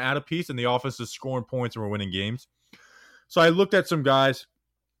 You want to add a piece and the offense is scoring points and we're winning games. So I looked at some guys,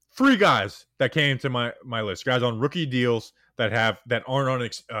 3 guys that came to my list, guys on rookie deals that aren't on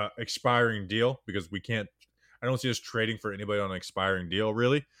expiring deal because I don't see us trading for anybody on an expiring deal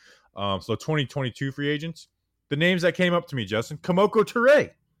really. So 2022 free agents, the names that came up to me, Justin, Kamoko Toure,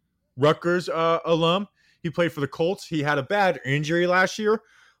 Rutgers alum. He played for the Colts. He had a bad injury last year.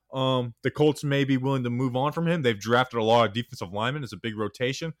 The Colts may be willing to move on from him. They've drafted a lot of defensive linemen. It's a big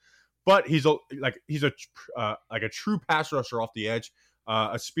rotation, but he's a true pass rusher off the edge,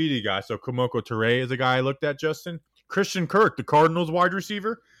 a speedy guy. So Kamoko Toure is a guy I looked at. Justin, Christian Kirk, the Cardinals wide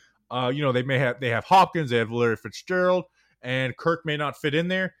receiver. They have Hopkins, they have Larry Fitzgerald, and Kirk may not fit in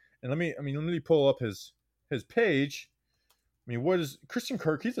there. And let me pull up his page. What is Christian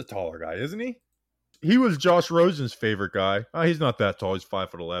Kirk? He's a taller guy, isn't he? He was Josh Rosen's favorite guy. He's not that tall. He's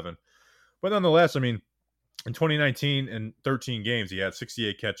 5'11". But nonetheless, in 2019 and 13 games, he had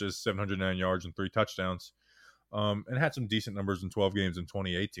 68 catches, 709 yards, and 3 touchdowns. And had some decent numbers in 12 games in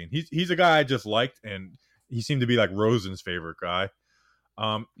 2018. He's a guy I just liked, and he seemed to be like Rosen's favorite guy.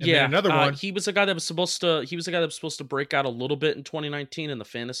 Another one. He was a guy that was supposed to break out a little bit in 2019 in the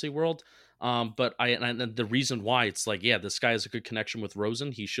fantasy world. But the reason why it's like, this guy has a good connection with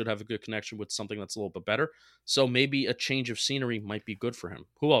Rosen. He should have a good connection with something that's a little bit better. So maybe a change of scenery might be good for him.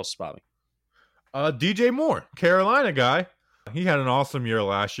 Who else, Bobby? DJ Moore, Carolina guy. He had an awesome year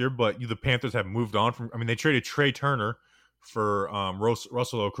last year, but the Panthers have moved on from. They traded Trey Turner for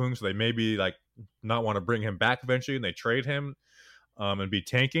Russell Okung, so they maybe not want to bring him back eventually, and they trade him and be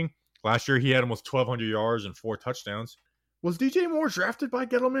tanking. Last year he had almost 1,200 yards and 4 touchdowns. Was DJ Moore drafted by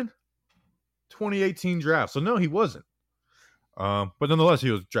Gettleman? 2018 draft. So no, he wasn't. But nonetheless,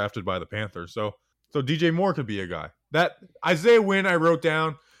 he was drafted by the Panthers. So DJ Moore could be a guy. That Isaiah Wynn I wrote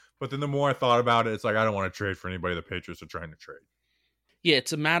down, but then the more I thought about it, it's like I don't want to trade for anybody the Patriots are trying to trade. Yeah,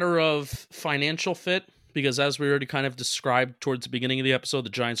 it's a matter of financial fit because as we already kind of described towards the beginning of the episode, the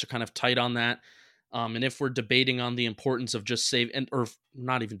Giants are kind of tight on that. And if we're debating on the importance of just or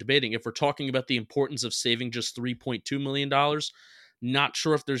not even debating, if we're talking about the importance of saving just $3.2 million, not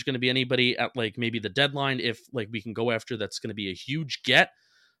sure if there's going to be anybody at maybe the deadline if we can go after that's going to be a huge get.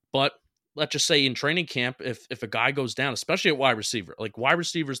 But let's just say in training camp, if a guy goes down, especially at wide receiver, wide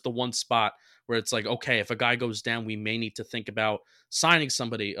receiver is the one spot where it's okay, if a guy goes down, we may need to think about signing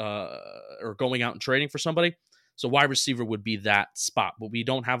somebody or going out and trading for somebody. So wide receiver would be that spot, but we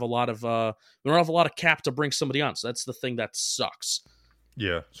don't have a lot of cap to bring somebody on. So that's the thing that sucks.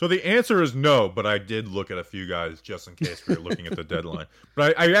 Yeah. So the answer is no, but I did look at a few guys just in case we were looking at the deadline.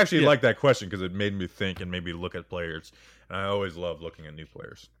 But I actually like that question because it made me think and made me look at players. And I always love looking at new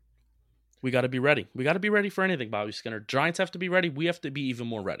players. We got to be ready. We got to be ready for anything, Bobby Skinner. Giants have to be ready. We have to be even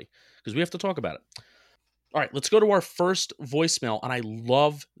more ready because we have to talk about it. All right, let's go to our first voicemail. And I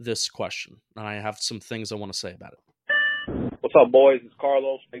love this question. And I have some things I want to say about it. What's up, boys? It's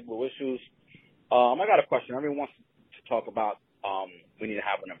Carlos, Big Blue Issues. I got a question. Everyone wants to talk about we need to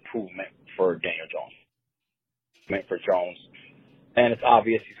have an improvement for Daniel Jones. For Jones. And it's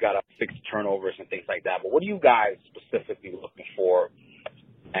obvious he's got to fix turnovers and things like that. But what are you guys specifically looking for?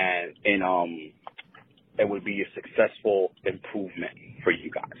 And it would be a successful improvement for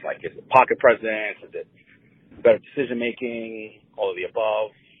you guys. Like, is it pocket presence? Is it better decision making? All of the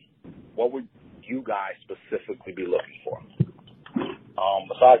above. What would you guys specifically be looking for?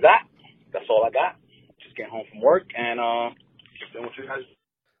 Besides that, that's all I got. Just getting home from work and just doing what you guys do.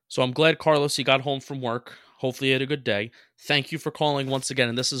 So I'm glad, Carlos, you got home from work. Hopefully you had a good day. Thank you for calling once again,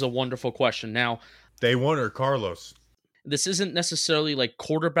 and this is a wonderful question. Now, Day one or Carlos? this isn't necessarily like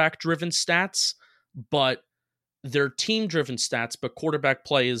quarterback-driven stats, but they're team-driven stats, but quarterback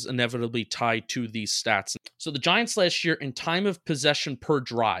play is inevitably tied to these stats. So the Giants last year in time of possession per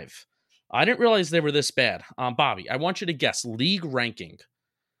drive, I didn't realize they were this bad. Bobby, I want you to guess league ranking,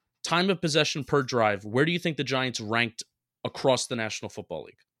 time of possession per drive. Where do you think the Giants ranked across the National Football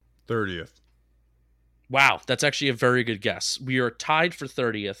League? 30th. Wow, that's actually a very good guess. We are tied for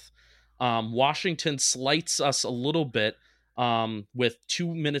 30th. Washington slights us a little bit with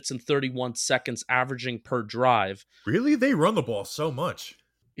 2 minutes and 31 seconds averaging per drive. Really? They run the ball so much.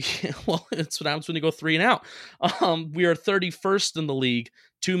 Yeah, well, it's what happens when you go 3 and out. We are 31st in the league,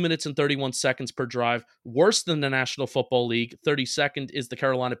 2 minutes and 31 seconds per drive. Worse than the National Football League. 32nd is the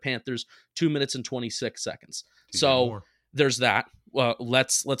Carolina Panthers, 2 minutes and 26 seconds. So there's that.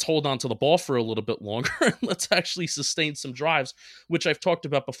 Let's hold on to the ball for a little bit longer. Let's actually sustain some drives, which I've talked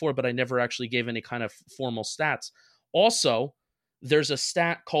about before, but I never actually gave any kind of formal stats. Also, there's a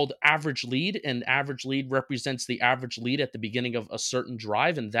stat called average lead, and average lead represents the average lead at the beginning of a certain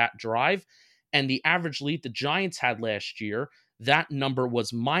drive and that drive. And the average lead the Giants had last year, that number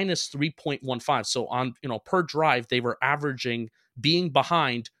was minus 3.15. So on, per drive, they were averaging being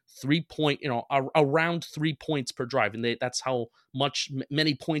behind around 3 points per drive. And that's how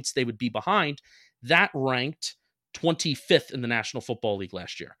many points they would be behind. That ranked 25th in the National Football League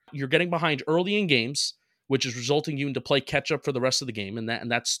last year. You're getting behind early in games, which is resulting you into play catch up for the rest of the game. And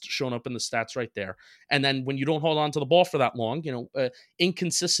that's shown up in the stats right there. And then when you don't hold on to the ball for that long,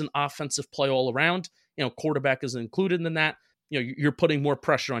 inconsistent offensive play all around, quarterback is included in that, you're putting more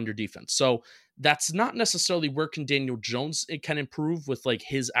pressure on your defense. So that's not necessarily where can Daniel Jones can improve with like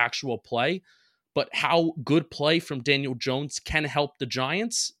his actual play, but how good play from Daniel Jones can help the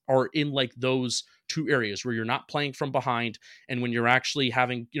Giants are in like those two areas where you're not playing from behind and when you're actually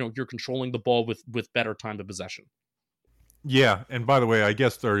having, you're controlling the ball with better time of possession. Yeah, and by the way, I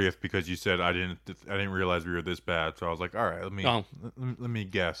guess 30th because you said I didn't realize we were this bad, so I was like, all right, let me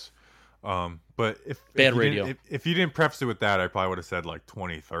guess. But if you didn't preface it with that, I probably would have said like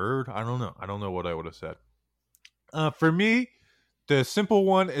 23rd. I don't know what I would have said. For me, the simple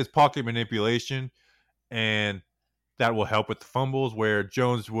one is pocket manipulation, and that will help with the fumbles where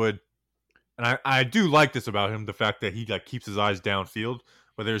Jones would. And I do like this about him, the fact that he like keeps his eyes downfield,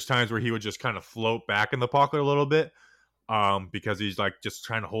 but there's times where he would just kind of float back in the pocket a little bit, because he's like just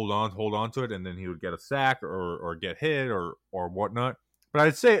trying to hold on to it, and then he would get a sack or get hit or whatnot. But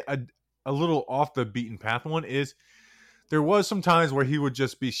I'd say a little off the beaten path one is there was some times where he would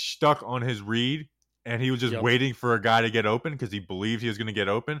just be stuck on his read and he was just waiting for a guy to get open because he believed he was going to get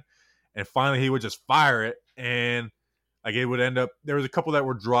open. And finally he would just fire it. And like it would end up, there was a couple that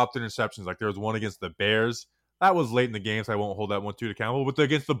were dropped interceptions. Like there was one against the Bears. That was late in the game, so I won't hold that one too accountable. But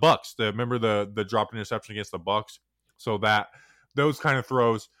against the Bucks, remember the dropped interception against the Bucks? So that those kind of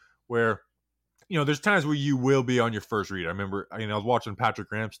throws where, there's times where you will be on your first read. I remember, I was watching Patrick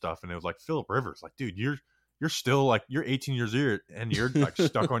Graham stuff, and it was like Phillip Rivers, like, dude, you're still like you're 18 years old and you're like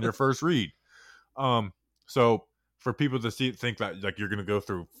stuck on your first read. So for people to think that like you're going to go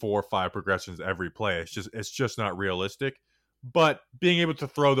through 4 or 5 progressions every play, it's just not realistic. But being able to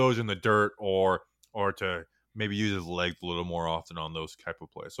throw those in the dirt or to maybe use his legs a little more often on those type of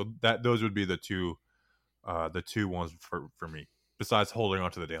plays. So those would be the two ones for me, besides holding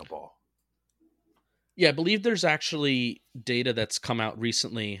onto the damn ball. Yeah, I believe there's actually data that's come out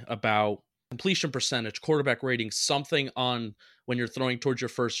recently about completion percentage, quarterback rating, something on when you're throwing towards your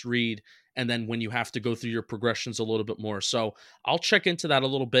first read, and then when you have to go through your progressions a little bit more. So I'll check into that a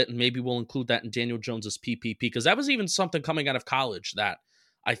little bit, and maybe we'll include that in Daniel Jones's PPP, because that was even something coming out of college that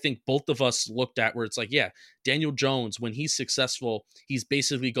I think both of us looked at where it's like, yeah, Daniel Jones, when he's successful, he's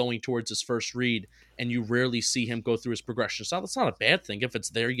basically going towards his first read, and you rarely see him go through his progression. So that's not a bad thing. If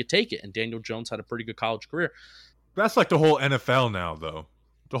it's there, you take it. And Daniel Jones had a pretty good college career. That's like the whole NFL now, though.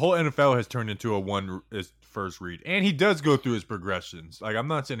 The whole NFL has turned into his first read, and he does go through his progressions. Like I'm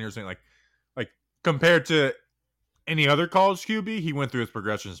not sitting here saying like compared to any other college QB, he went through his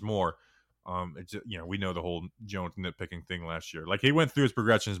progressions more. We know the whole Jones nitpicking thing last year. Like, he went through his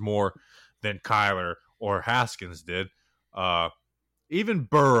progressions more than Kyler or Haskins did. Even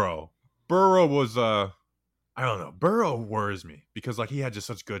Burrow was I don't know. Burrow worries me because like he had just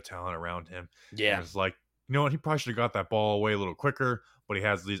such good talent around him. Yeah. And it's like, you know what? He probably should have got that ball away a little quicker, but he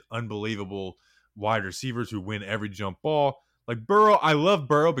has these unbelievable wide receivers who win every jump ball. Like Burrow, I love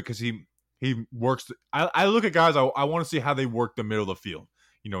Burrow because he works. I look at guys, I want to see how they work the middle of the field.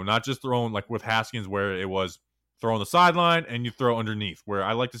 Not just throwing like with Haskins where it was throw on the sideline and you throw underneath, where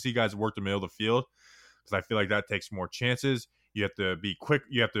I like to see guys work the middle of the field because I feel like that takes more chances. You have to be quick.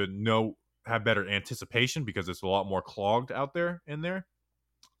 You have to have better anticipation because it's a lot more clogged out there in there.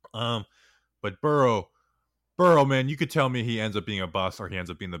 But Burrow, man, you could tell me he ends up being a bust or he ends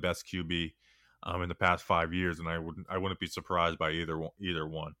up being the best QB in the past 5 years, and I wouldn't be surprised by either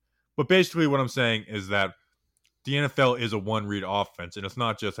one. But basically, what I'm saying is that the NFL is a one-read offense, and it's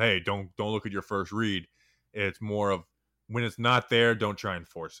not just, hey, don't look at your first read. It's more of when it's not there, don't try and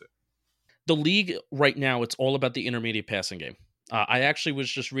force it. The league right now, it's all about the intermediate passing game. I actually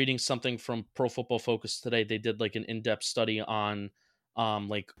was just reading something from Pro Football Focus today. They did like an in-depth study on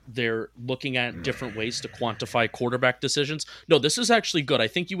like they're looking at different ways to quantify quarterback decisions. No, this is actually good. I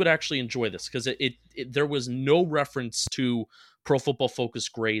think you would actually enjoy this because there was no reference to Pro Football Focus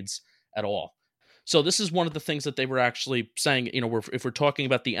grades at all. So this is one of the things that they were actually saying, if we're talking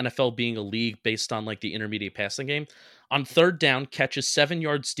about the NFL being a league based on like the intermediate passing game, on third down, catches 7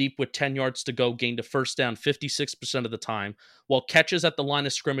 yards deep with 10 yards to go, gained a first down 56% of the time, while catches at the line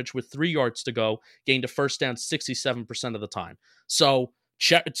of scrimmage with 3 yards to go, gained a first down 67% of the time. So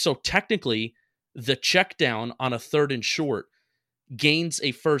technically, the check down on a third and short gains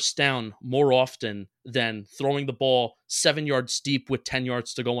a first down more often than throwing the ball 7 yards deep with 10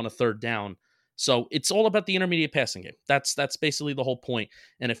 yards to go on a third down. So it's all about the intermediate passing game. That's basically the whole point.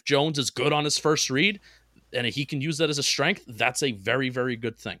 And if Jones is good on his first read and he can use that as a strength, that's a very, very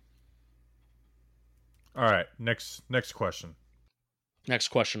good thing. All right, next question. Next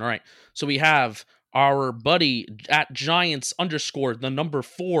question. All right. So we have our buddy at Giants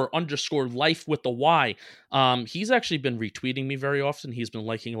 _4_ life with the Y. He's actually been retweeting me very often. He's been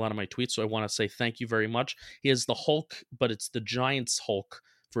liking a lot of my tweets, so I want to say thank you very much. He has the Hulk, but it's the Giants Hulk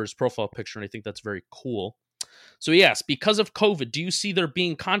for his profile picture, and I think that's very cool. So he asks, because of COVID, do you see there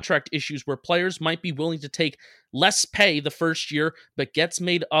being contract issues where players might be willing to take less pay the first year, but gets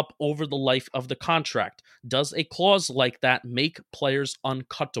made up over the life of the contract? Does a clause like that make players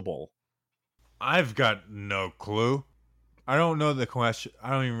uncuttable? I've got no clue. I don't know the question.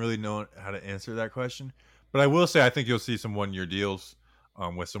 I don't even really know how to answer that question. But I will say I think you'll see some one-year deals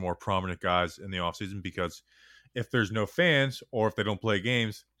with some more prominent guys in the offseason because if there's no fans or if they don't play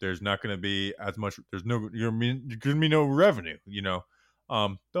games, there's not going to be as much. There's going to be no revenue.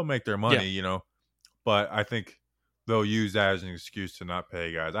 They'll make their money. But I think they'll use that as an excuse to not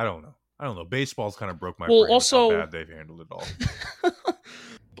pay guys. I don't know. Baseball's kind of broke my brain with how bad they've handled it all.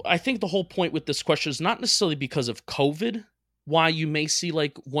 I think the whole point with this question is not necessarily because of COVID why you may see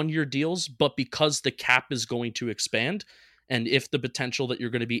like one-year deals, but because the cap is going to expand. And if the potential that you're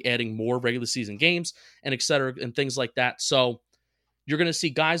going to be adding more regular season games and et cetera and things like that. So you're going to see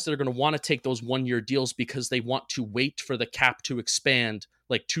guys that are going to want to take those one-year deals because they want to wait for the cap to expand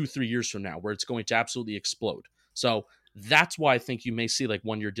like 2-3 years from now where it's going to absolutely explode. So that's why I think you may see like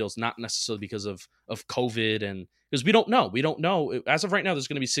one-year deals, not necessarily because of COVID and because we don't know. We don't know. As of right now, there's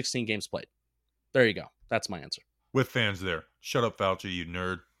going to be 16 games played. There you go. That's my answer. With fans there. Shut up, Fauci, you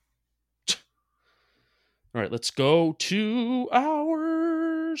nerd. All right, let's go to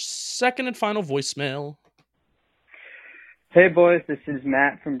our second and final voicemail. Hey, boys, this is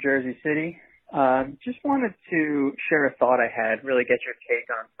Matt from Jersey City. Just wanted to share a thought I had, really get your take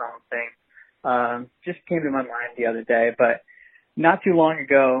on something. Just came to my mind the other day, but not too long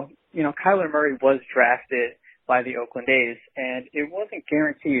ago, Kyler Murray was drafted by the Oakland A's, and it wasn't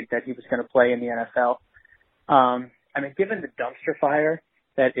guaranteed that he was going to play in the NFL. Given the dumpster fire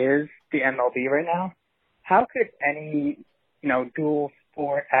that is the MLB right now, how could any, dual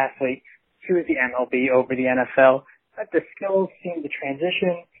sport athlete choose the MLB over the NFL? The skills seem to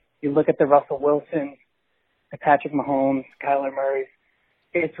transition. You look at the Russell Wilsons, the Patrick Mahomes, Kyler Murray.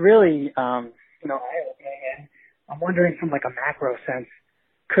 It's really, eye-opening. And I'm wondering from like a macro sense,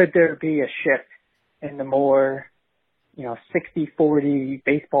 could there be a shift in the more, 60-40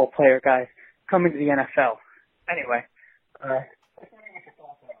 baseball player guys coming to the NFL? Anyway,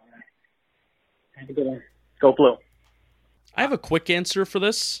 go Blue. I have a quick answer for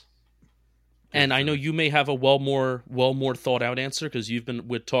this. And I know you may have a well more thought out answer because you've been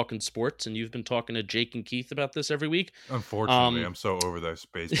with talking sports and you've been talking to Jake and Keith about this every week. Unfortunately, I'm so over this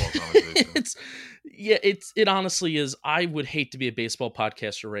baseball conversation. It honestly is. I would hate to be a baseball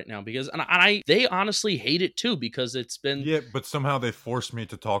podcaster right now because they honestly hate it too because it's been but somehow they force me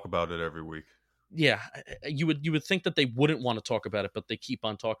to talk about it every week. Yeah, you would think that they wouldn't want to talk about it, but they keep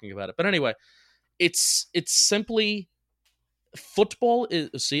on talking about it. But anyway, it's simply. Football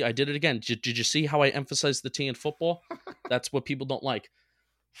is, see, I did it again. Did you see how I emphasized the T in football? That's what people don't like.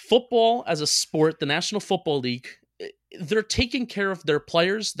 Football as a sport, the National Football League, they're taking care of their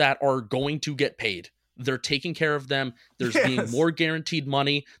players that are going to get paid. They're taking care of them. There's being more guaranteed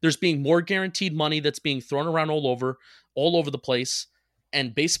money. There's being more guaranteed money that's being thrown around all over the place.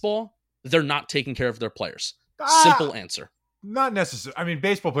 And baseball, they're not taking care of their players. Simple answer. Not necessarily. I mean,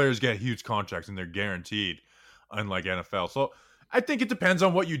 baseball players get huge contracts and they're guaranteed. Unlike NFL. So I think it depends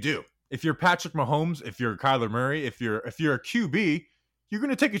on what you do. If you're Patrick Mahomes, if you're Kyler Murray, if you're a QB, you're going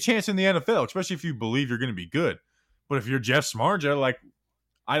to take a chance in the NFL, especially if you believe you're going to be good. But if you're Jeff Smarja,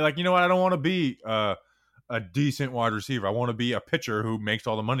 you know what? I don't want to be a decent wide receiver. I want to be a pitcher who makes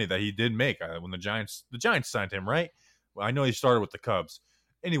all the money that he did make when the Giants signed him, right? Well, I know he started with the Cubs.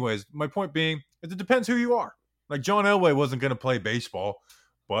 Anyways, my point being, it depends who you are. Like John Elway wasn't going to play baseball,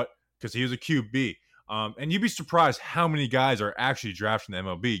 but because he was a QB. And you'd be surprised how many guys are actually drafted in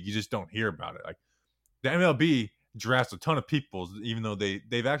the MLB. You just don't hear about it. Like the MLB drafts a ton of people, even though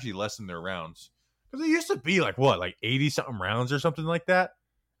they've actually lessened their rounds. Because it used to be like 80 something rounds or something like that.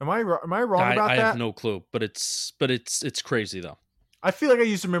 Am I wrong about that? I have no clue, but it's crazy though. I feel like I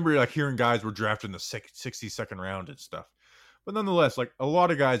used to remember like hearing guys were drafted in the 62nd round and stuff. But nonetheless, like a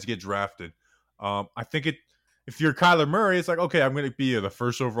lot of guys get drafted. I think if you're Kyler Murray, it's like, okay, I'm going to be the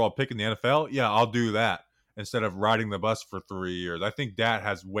first overall pick in the NFL. Yeah, I'll do that instead of riding the bus for 3 years. I think that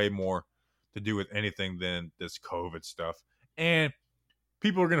has way more to do with anything than this COVID stuff. And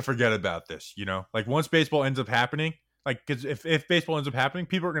people are going to forget about this, you know? Like once baseball ends up happening, like because if baseball ends up happening,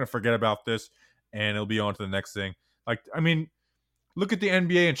 people are going to forget about this and it'll be on to the next thing. Like, I mean, look at the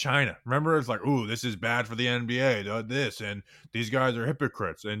NBA in China. Remember, it's like, ooh, this is bad for the NBA, this, and these guys are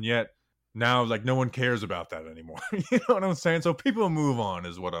hypocrites. And yet, now, like, no one cares about that anymore. You know what I'm saying? So people move on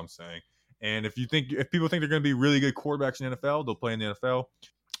is what I'm saying. And if people think they're going to be really good quarterbacks in the NFL, they'll play in the NFL.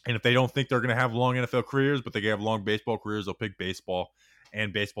 And if they don't think they're going to have long NFL careers, but they can have long baseball careers, they'll pick baseball.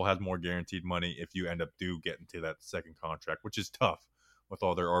 And baseball has more guaranteed money if you end up getting to that second contract, which is tough with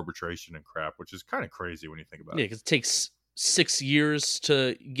all their arbitration and crap, which is kind of crazy when you think about it. Yeah, because it takes 6 years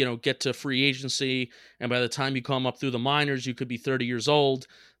to get to free agency, and by the time you come up through the minors, you could be 30 years old.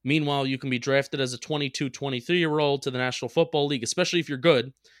 Meanwhile, you can be drafted as a 22, 23-year-old to the National Football League, especially if you're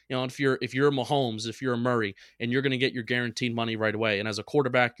good. You know, if you're a Mahomes, if you're a Murray, and you're going to get your guaranteed money right away. And as a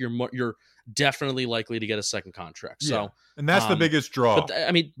quarterback, you're definitely likely to get a second contract. So, yeah. And that's the biggest draw. But,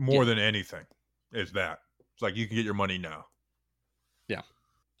 I mean, more than anything, is that it's like you can get your money now. Yeah,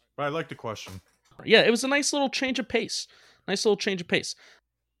 but I like the question. Yeah, it was a nice little change of pace.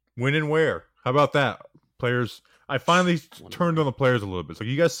 When and where? How about that? Players. I finally turned on the players a little bit. So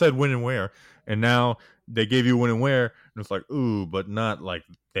you guys said when and where, and now they gave you when and where, and it's like, ooh, but not like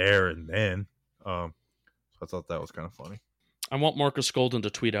there and then. So I thought that was kind of funny. I want Marcus Golden to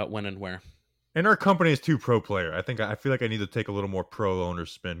tweet out when and where. And our company is too pro player. I feel like I need to take a little more pro owner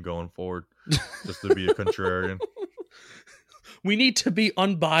spin going forward, just to be a contrarian. We need to be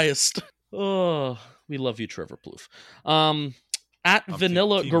unbiased. Oh, we love you, Trevor Plouffe. At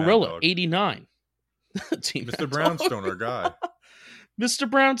Vanilla Gorilla 89. Mr. Brownstone, our guy. Mr.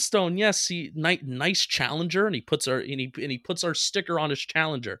 Brownstone, yes, nice challenger, and he puts our sticker on his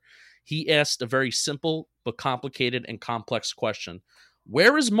challenger. He asked a very simple but complicated and complex question.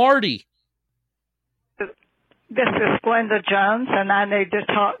 Where is Marty? This is Glenda Jones, and I need to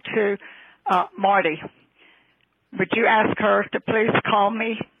talk to Marty. Would you ask her to please call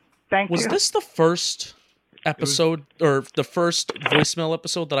me? Thank you. Was this the first episode or the first voicemail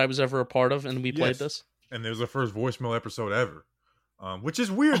episode that I was ever a part of, and we played this? And it was the first voicemail episode ever, which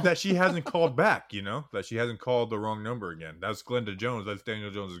is weird that she hasn't called back, you know, that she hasn't called the wrong number again. That's Glenda Jones. That's Daniel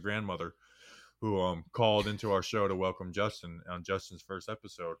Jones's grandmother who called into our show to welcome Justin on Justin's first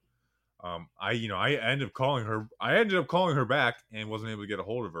episode. I ended up calling her back and wasn't able to get a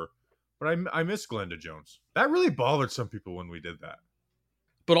hold of her, but I miss Glenda Jones. That really bothered some people when we did that.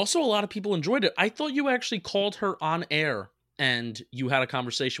 But also a lot of people enjoyed it. I thought you actually called her on air and you had a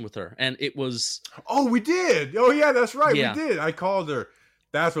conversation with her, and it was... Oh, we did! Oh, yeah, that's right, yeah. We did. I called her.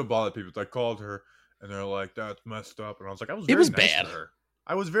 That's what bothered people. I called her, and they're like, that's messed up. And I was like, it was bad. To her.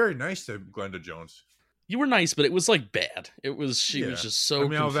 I was very nice to Glenda Jones. You were nice, but it was like bad. She was just so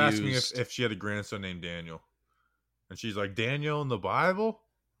confused. I was asking if she had a grandson named Daniel. And she's like, Daniel in the Bible?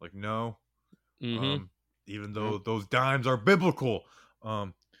 Like, no. Mm-hmm. Even though those dimes are biblical.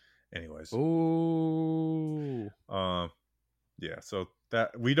 Anyways. Ooh. Yeah, so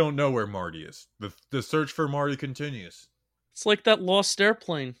that we don't know where Marty is. The search for Marty continues. It's like that lost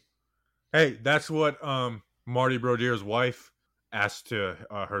airplane. Hey, that's what Marty Brodeur's wife asked to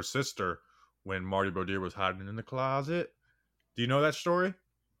her sister when Marty Brodeur was hiding in the closet. Do you know that story?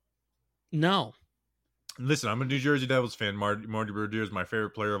 No. Listen, I'm a New Jersey Devils fan. Marty Brodeur is my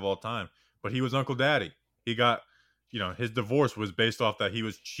favorite player of all time, but he was Uncle Daddy. He got, his divorce was based off that he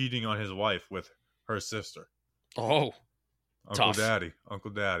was cheating on his wife with her sister. Oh, Uncle Daddy.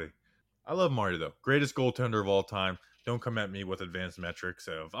 I love Marty, though. Greatest goaltender of all time. Don't come at me with advanced metrics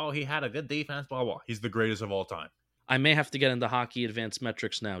of, he had a good defense, blah, blah. He's the greatest of all time. I may have to get into hockey advanced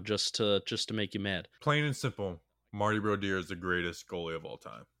metrics now just to make you mad. Plain and simple, Marty Brodeur is the greatest goalie of all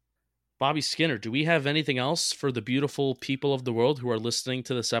time. Bobby Skinner, do we have anything else for the beautiful people of the world who are listening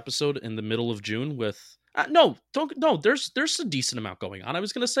to this episode in the middle of June with... No, there's a decent amount going on. I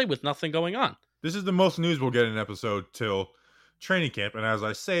was going to say with nothing going on. This is the most news we'll get in an episode till training camp. And as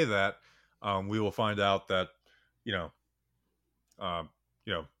I say that, we will find out that,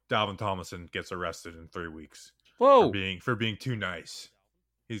 Dalvin Tomlinson gets arrested in 3 weeks. Whoa. For being too nice.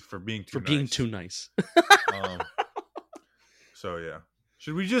 He's being too nice. So, yeah.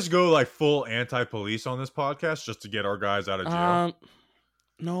 Should we just go like full anti-police on this podcast just to get our guys out of jail?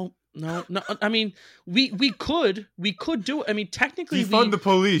 No. I mean, we could do it. I mean, technically, defund the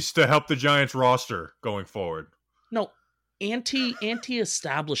police to help the Giants roster going forward. No,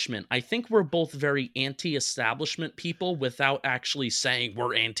 anti-establishment. I think we're both very anti-establishment people without actually saying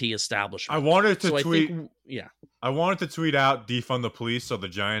we're anti-establishment. I wanted to tweet. I wanted to tweet out defund the police so the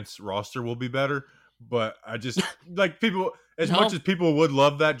Giants roster will be better. But I just like people much as people would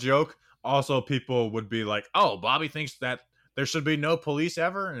love that joke. Also, people would be like, "Oh, Bobby thinks that there should be no police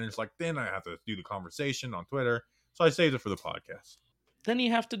ever," and it's like then I have to do the conversation on Twitter. So I saved it for the podcast. Then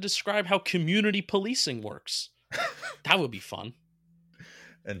you have to describe how community policing works. That would be fun.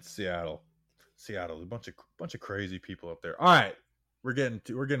 And Seattle, a bunch of crazy people up there. All right, we're getting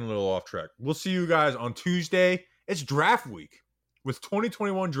a little off track. We'll see you guys on Tuesday. It's draft week with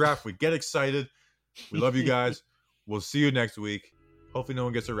 2021 draft week. Get excited. We love you guys. We'll see you next week. Hopefully no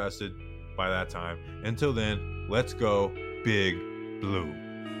one gets arrested by that time. Until then, let's go Big Blue.